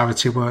is the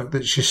charity work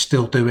that she's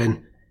still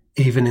doing,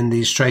 even in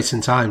these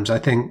straitened times, I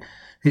think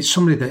it's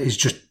somebody that is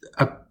just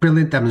a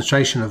brilliant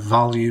demonstration of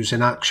values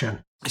in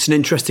action. It's an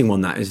interesting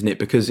one, that, isn't it?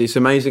 Because it's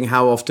amazing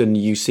how often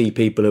you see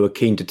people who are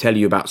keen to tell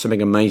you about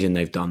something amazing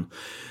they've done,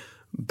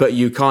 but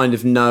you kind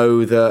of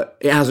know that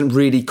it hasn't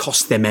really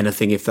cost them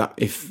anything,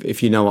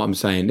 if you know what I'm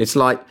saying. It's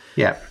like,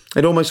 yeah,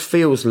 it almost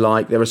feels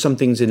like there are some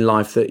things in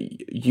life that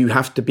you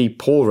have to be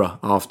poorer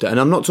after. And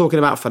I'm not talking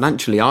about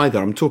financially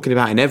either. I'm talking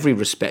about in every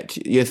respect,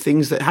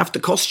 things that have to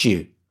cost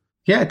you.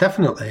 Yeah,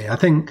 definitely. I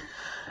think,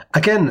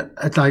 again,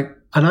 like,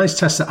 a nice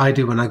test that I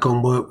do when I go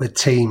and work with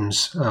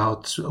teams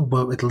or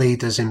work with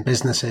leaders in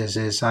businesses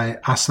is I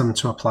ask them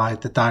to apply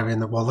the diary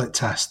and the wallet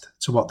test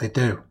to what they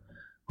do,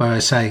 where I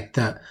say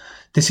that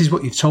this is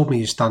what you've told me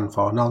you stand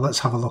for. Now let's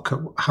have a look at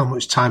how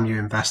much time you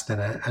invest in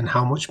it and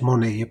how much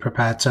money you're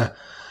prepared to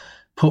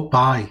put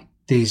by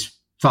these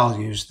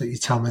values that you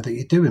tell me that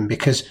you're doing,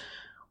 because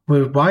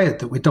we're wired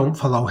that we don't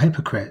follow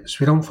hypocrites.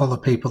 We don't follow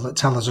people that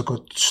tell us a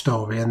good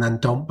story and then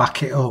don't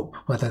back it up,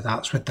 whether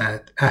that's with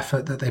their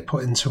effort that they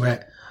put into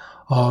it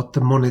or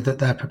the money that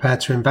they're prepared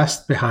to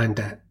invest behind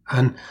it.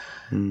 And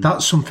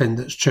that's something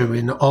that's true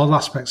in all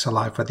aspects of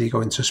life, whether you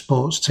go into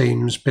sports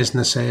teams,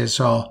 businesses,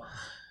 or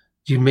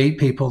you meet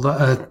people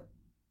that are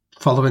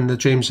following the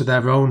dreams of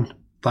their own,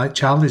 like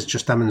Charlie's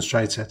just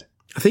demonstrated.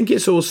 I think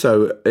it's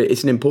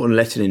an important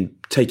lesson in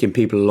taking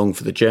people along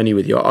for the journey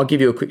with you. I'll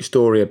give you a quick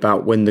story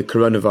about when the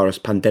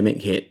coronavirus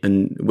pandemic hit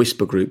and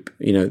Whisper Group,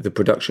 you know, the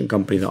production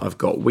company that I've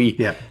got, we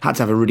had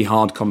to have a really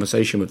hard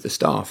conversation with the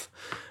staff.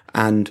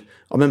 And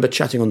I remember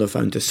chatting on the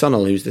phone to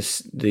Sunil, who's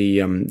the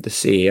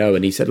CEO,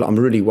 and he said, look, I'm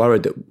really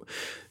worried that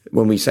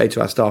when we say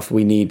to our staff,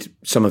 we need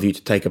some of you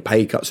to take a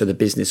pay cut so the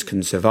business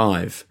can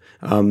survive,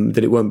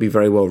 that it won't be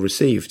very well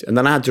received. And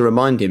then I had to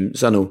remind him,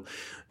 Sunil,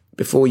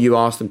 before you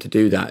ask them to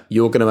do that,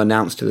 you're going to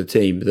announce to the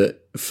team that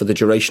for the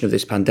duration of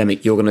this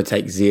pandemic, you're going to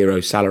take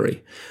zero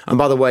salary. And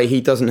by the way,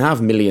 he doesn't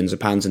have millions of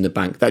pounds in the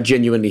bank. That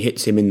genuinely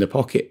hits him in the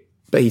pocket.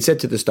 But he said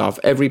to the staff,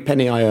 every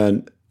penny I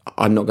earn,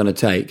 I'm not going to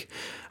take.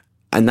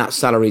 And that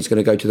salary is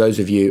going to go to those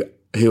of you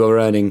who are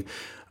earning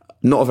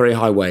not a very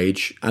high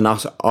wage, and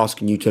us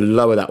asking you to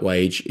lower that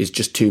wage is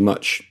just too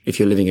much if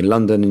you're living in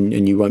London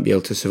and you won't be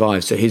able to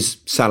survive. So his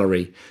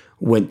salary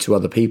went to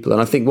other people. And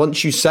I think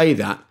once you say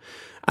that,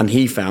 and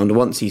he found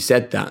once he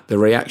said that, the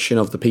reaction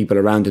of the people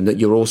around him that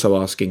you're also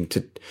asking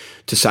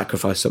to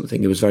sacrifice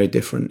something, it was very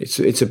different.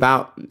 It's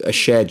about a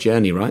shared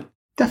journey, right?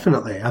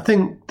 Definitely. I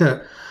think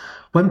that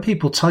when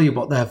people tell you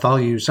what their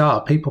values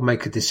are, people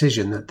make a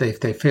decision that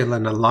if they feel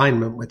in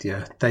alignment with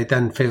you, they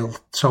then feel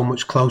so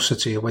much closer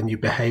to you when you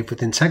behave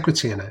with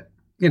integrity in it.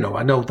 You know,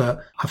 I know that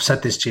I've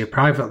said this to you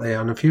privately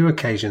on a few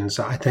occasions,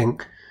 that I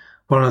think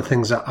one of the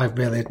things that I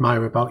really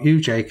admire about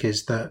you, Jake,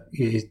 is that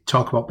you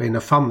talk about being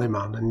a family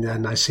man, and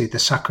then I see the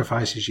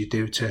sacrifices you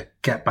do to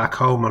get back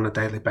home on a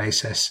daily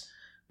basis,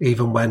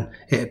 even when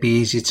it'd be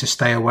easy to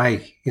stay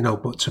away, you know,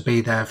 but to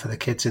be there for the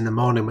kids in the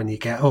morning when you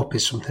get up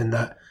is something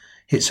that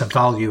it's a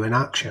value in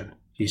action.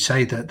 You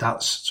say that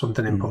that's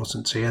something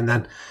important to you, and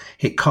then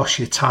it costs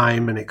you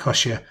time and it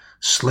costs you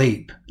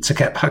sleep to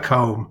get back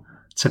home,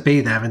 to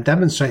be there and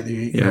demonstrate that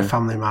you're a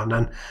family man.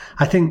 And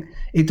I think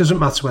it doesn't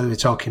matter whether we're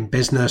talking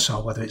business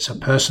or whether it's a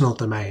personal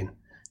domain.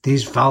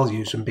 These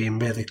values and being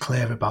really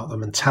clear about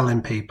them and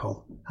telling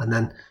people and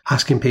then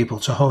asking people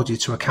to hold you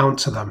to account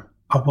to them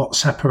are what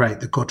separate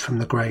the good from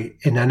the great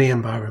in any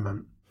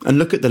environment. And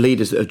look at the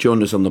leaders that have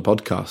joined us on the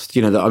podcast.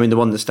 You know, the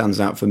one that stands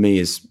out for me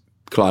is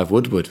Clive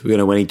Woodward. You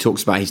know, when he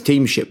talks about his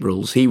teamship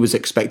rules, he was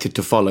expected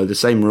to follow the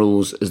same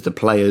rules as the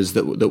players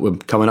that were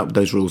coming up with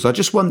those rules. I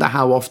just wonder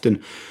how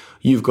often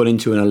you've got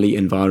into an elite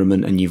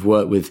environment and you've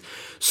worked with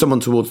someone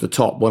towards the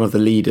top, one of the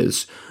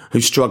leaders,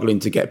 who's struggling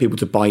to get people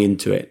to buy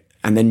into it.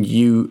 And then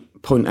you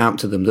point out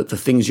to them that the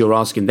things you're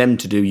asking them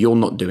to do, you're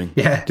not doing.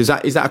 Yeah. Is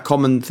that a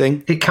common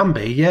thing? It can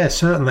be. Yeah,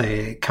 certainly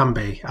it can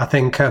be. I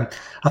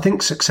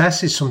think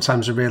success is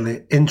sometimes a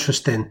really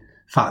interesting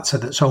factor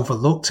that's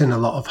overlooked in a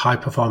lot of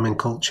high-performing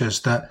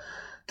cultures, that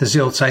there's the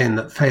old saying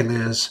that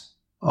failures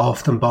are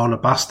often born a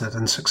bastard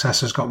and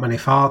success has got many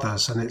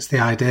fathers. And it's the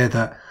idea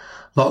that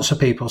lots of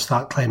people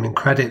start claiming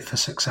credit for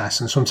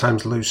success and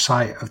sometimes lose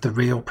sight of the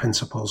real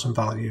principles and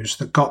values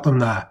that got them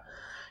there.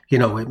 You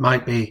know, it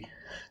might be,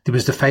 there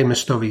was the famous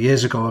story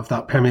years ago of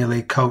that Premier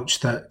League coach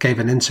that gave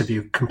an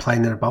interview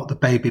complaining about the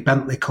baby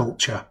Bentley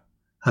culture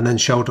and then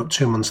showed up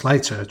 2 months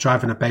later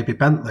driving a baby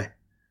Bentley.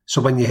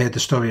 So when you hear the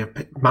story of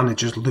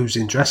managers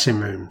losing dressing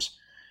rooms,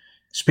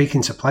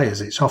 speaking to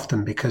players, it's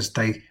often because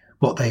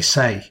what they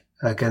say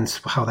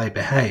against how they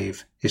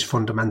behave is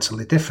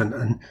fundamentally different,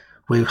 and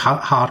we're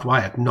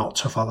hardwired not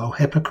to follow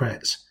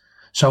hypocrites.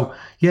 So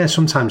yeah,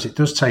 sometimes it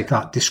does take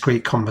that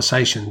discreet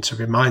conversation to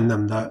remind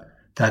them that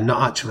they're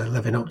not actually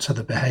living up to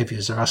the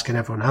behaviours they're asking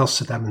everyone else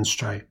to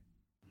demonstrate.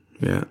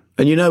 Yeah.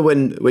 And you know,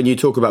 when you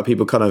talk about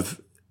people kind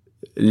of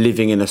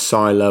living in a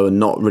silo and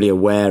not really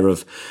aware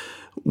of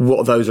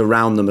what those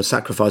around them are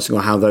sacrificing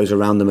or how those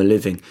around them are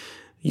living,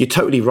 you're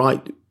totally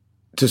right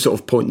to sort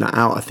of point that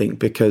out, I think,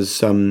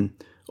 because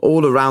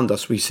all around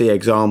us we see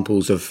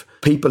examples of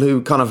people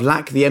who kind of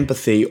lack the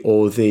empathy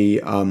or the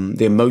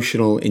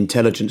emotional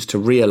intelligence to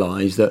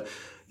realise that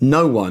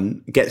no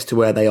one gets to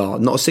where they are.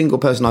 Not a single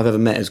person I've ever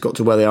met has got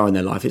to where they are in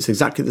their life. It's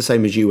exactly the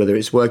same as you, whether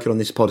it's working on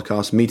this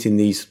podcast, meeting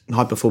these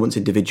high-performance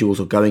individuals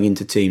or going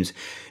into teams.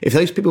 If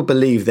those people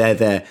believe they're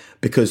there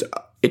because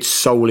it's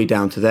solely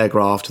down to their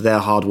graft, their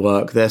hard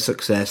work, their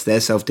success, their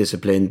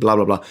self-discipline, blah,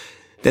 blah, blah,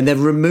 then they're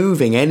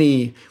removing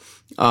any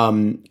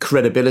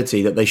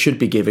credibility that they should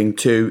be giving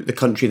to the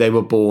country they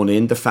were born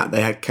in, the fact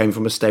they came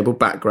from a stable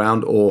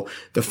background, or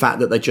the fact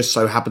that they just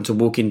so happened to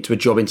walk into a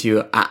job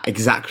interview at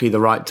exactly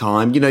the right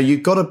time. You know,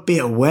 you've got to be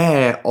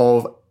aware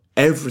of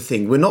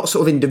everything. We're not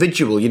sort of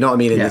individual, you know what I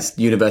mean, in this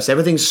universe.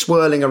 Everything's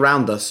swirling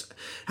around us.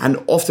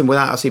 And often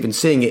without us even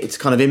seeing it, it's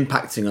kind of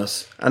impacting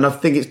us. And I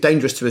think it's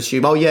dangerous to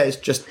assume,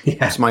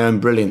 it's my own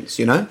brilliance,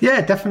 you know?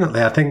 Yeah,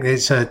 definitely. I think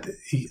it's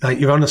like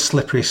you're on a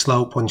slippery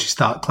slope once you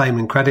start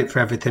claiming credit for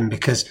everything,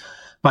 because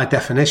by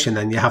definition,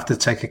 then you have to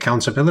take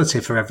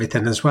accountability for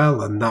everything as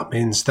well. And that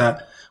means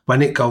that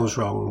when it goes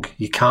wrong,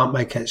 you can't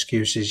make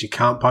excuses, you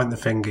can't point the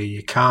finger,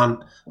 you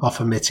can't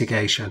offer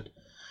mitigation.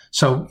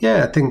 So,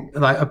 yeah, I think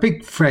like a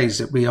big phrase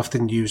that we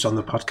often use on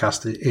the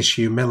podcast is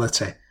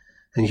humility.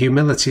 And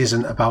humility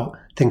isn't about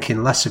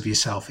thinking less of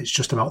yourself. It's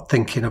just about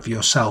thinking of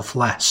yourself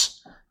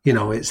less. You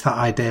know, it's that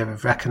idea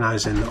of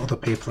recognizing that other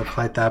people have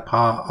played their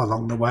part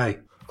along the way.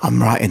 I'm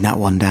writing that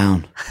one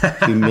down.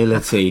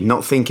 Humility,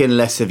 not thinking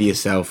less of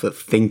yourself, but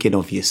thinking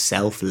of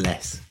yourself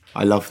less.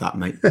 I love that,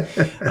 mate.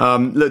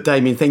 Look,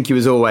 Damien, thank you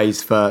as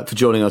always for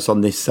joining us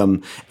on this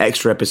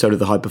extra episode of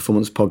the High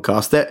Performance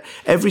Podcast. That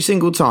every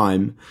single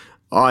time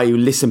I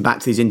listen back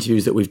to these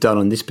interviews that we've done.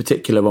 On this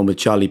particular one with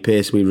Charlie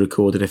Pierce, we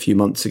recorded a few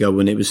months ago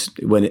when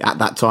at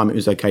that time it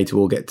was okay to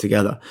all get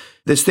together.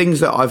 There's things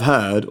that I've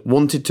heard,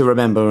 wanted to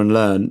remember and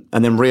learn,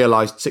 and then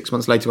realised 6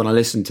 months later when I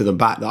listened to them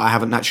back that I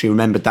haven't actually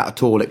remembered that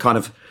at all. It kind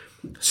of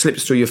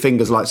slips through your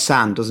fingers like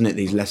sand, doesn't it,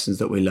 these lessons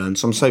that we learn?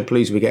 So I'm so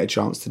pleased we get a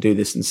chance to do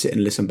this and sit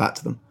and listen back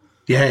to them.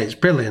 Yeah, it's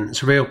brilliant.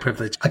 It's a real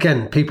privilege.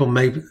 Again, people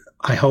may,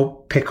 I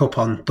hope, pick up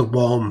on the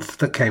warmth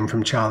that came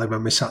from Charlie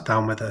when we sat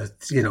down with her.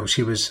 You know,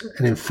 she was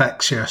an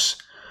infectious,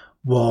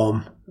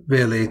 warm,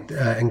 really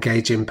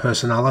engaging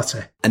personality.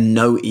 And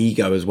no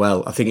ego as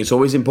well. I think it's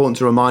always important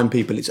to remind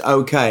people it's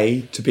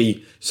okay to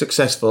be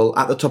successful,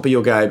 at the top of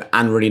your game,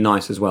 and really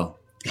nice as well.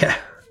 Yeah,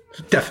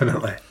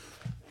 definitely.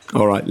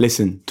 All right,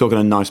 listen, talking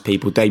to nice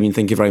people. Damien,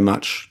 thank you very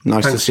much.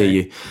 Nice to see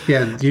you.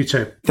 Yeah, you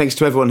too. Thanks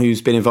to everyone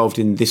who's been involved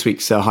in this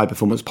week's High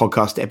Performance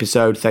Podcast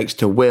episode. Thanks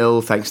to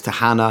Will, thanks to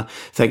Hannah,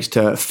 thanks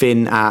to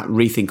Finn at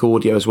Rethink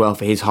Audio as well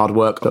for his hard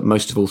work, but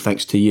most of all,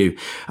 thanks to you.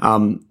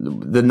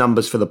 The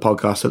numbers for the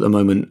podcast at the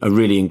moment are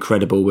really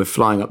incredible. We're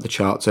flying up the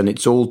charts, and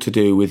it's all to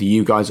do with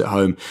you guys at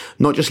home,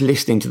 not just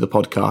listening to the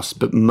podcast,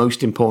 but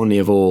most importantly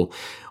of all,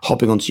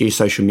 hopping onto your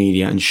social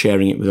media and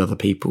sharing it with other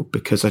people,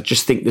 because I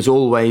just think there's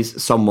always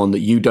someone that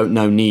you don't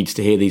know needs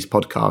to hear these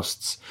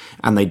podcasts,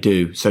 and they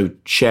do. So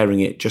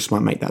sharing it just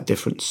might make that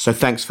difference. So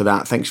thanks for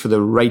that. Thanks for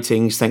the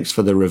ratings. Thanks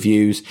for the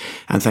reviews.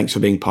 And thanks for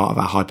being part of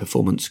our high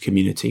performance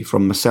community.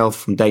 From myself,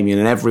 from Damien,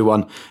 and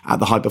everyone at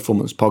the High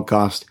Performance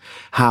Podcast,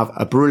 have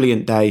a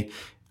brilliant day.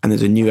 And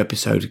there's a new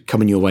episode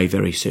coming your way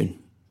very soon.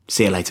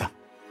 See you later.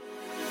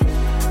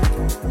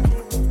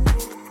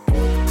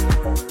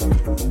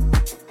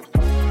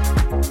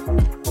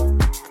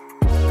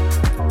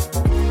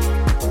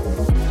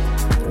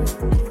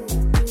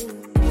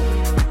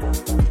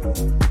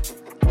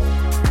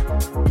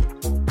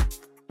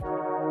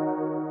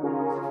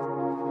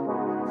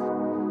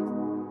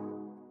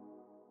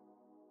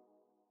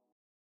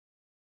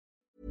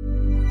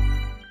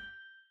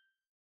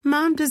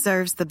 Mom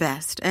deserves the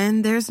best,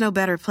 and there's no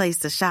better place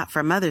to shop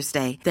for Mother's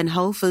Day than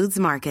Whole Foods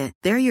Market.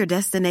 They're your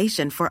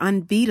destination for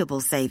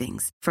unbeatable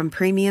savings, from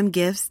premium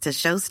gifts to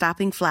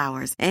show-stopping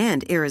flowers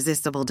and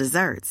irresistible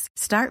desserts.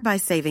 Start by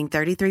saving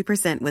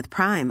 33% with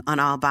Prime on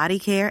all body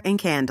care and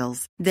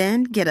candles.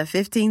 Then get a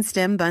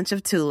 15-stem bunch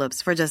of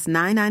tulips for just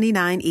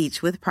 $9.99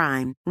 each with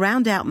Prime.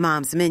 Round out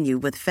Mom's menu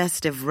with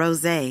festive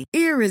rosé,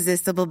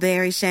 irresistible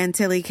berry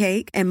chantilly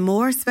cake, and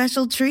more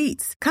special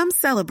treats. Come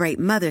celebrate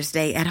Mother's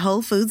Day at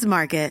Whole Foods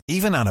Market.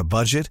 Even on a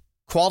budget,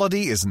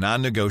 quality is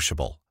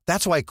non-negotiable.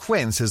 That's why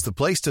Quince is the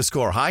place to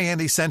score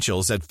high-end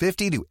essentials at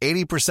 50 to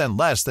 80%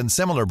 less than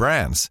similar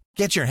brands.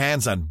 Get your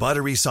hands on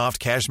buttery soft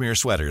cashmere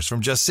sweaters from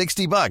just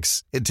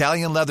 $60,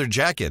 Italian leather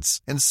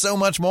jackets, and so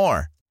much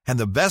more. And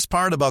the best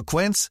part about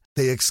Quince,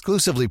 they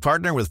exclusively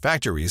partner with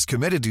factories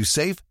committed to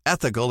safe,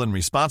 ethical, and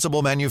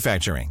responsible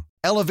manufacturing.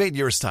 Elevate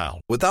your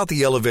style without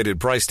the elevated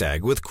price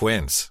tag with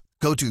Quince.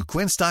 Go to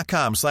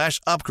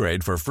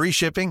quince.com/upgrade for free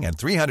shipping and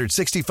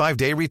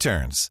 365-day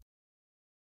returns.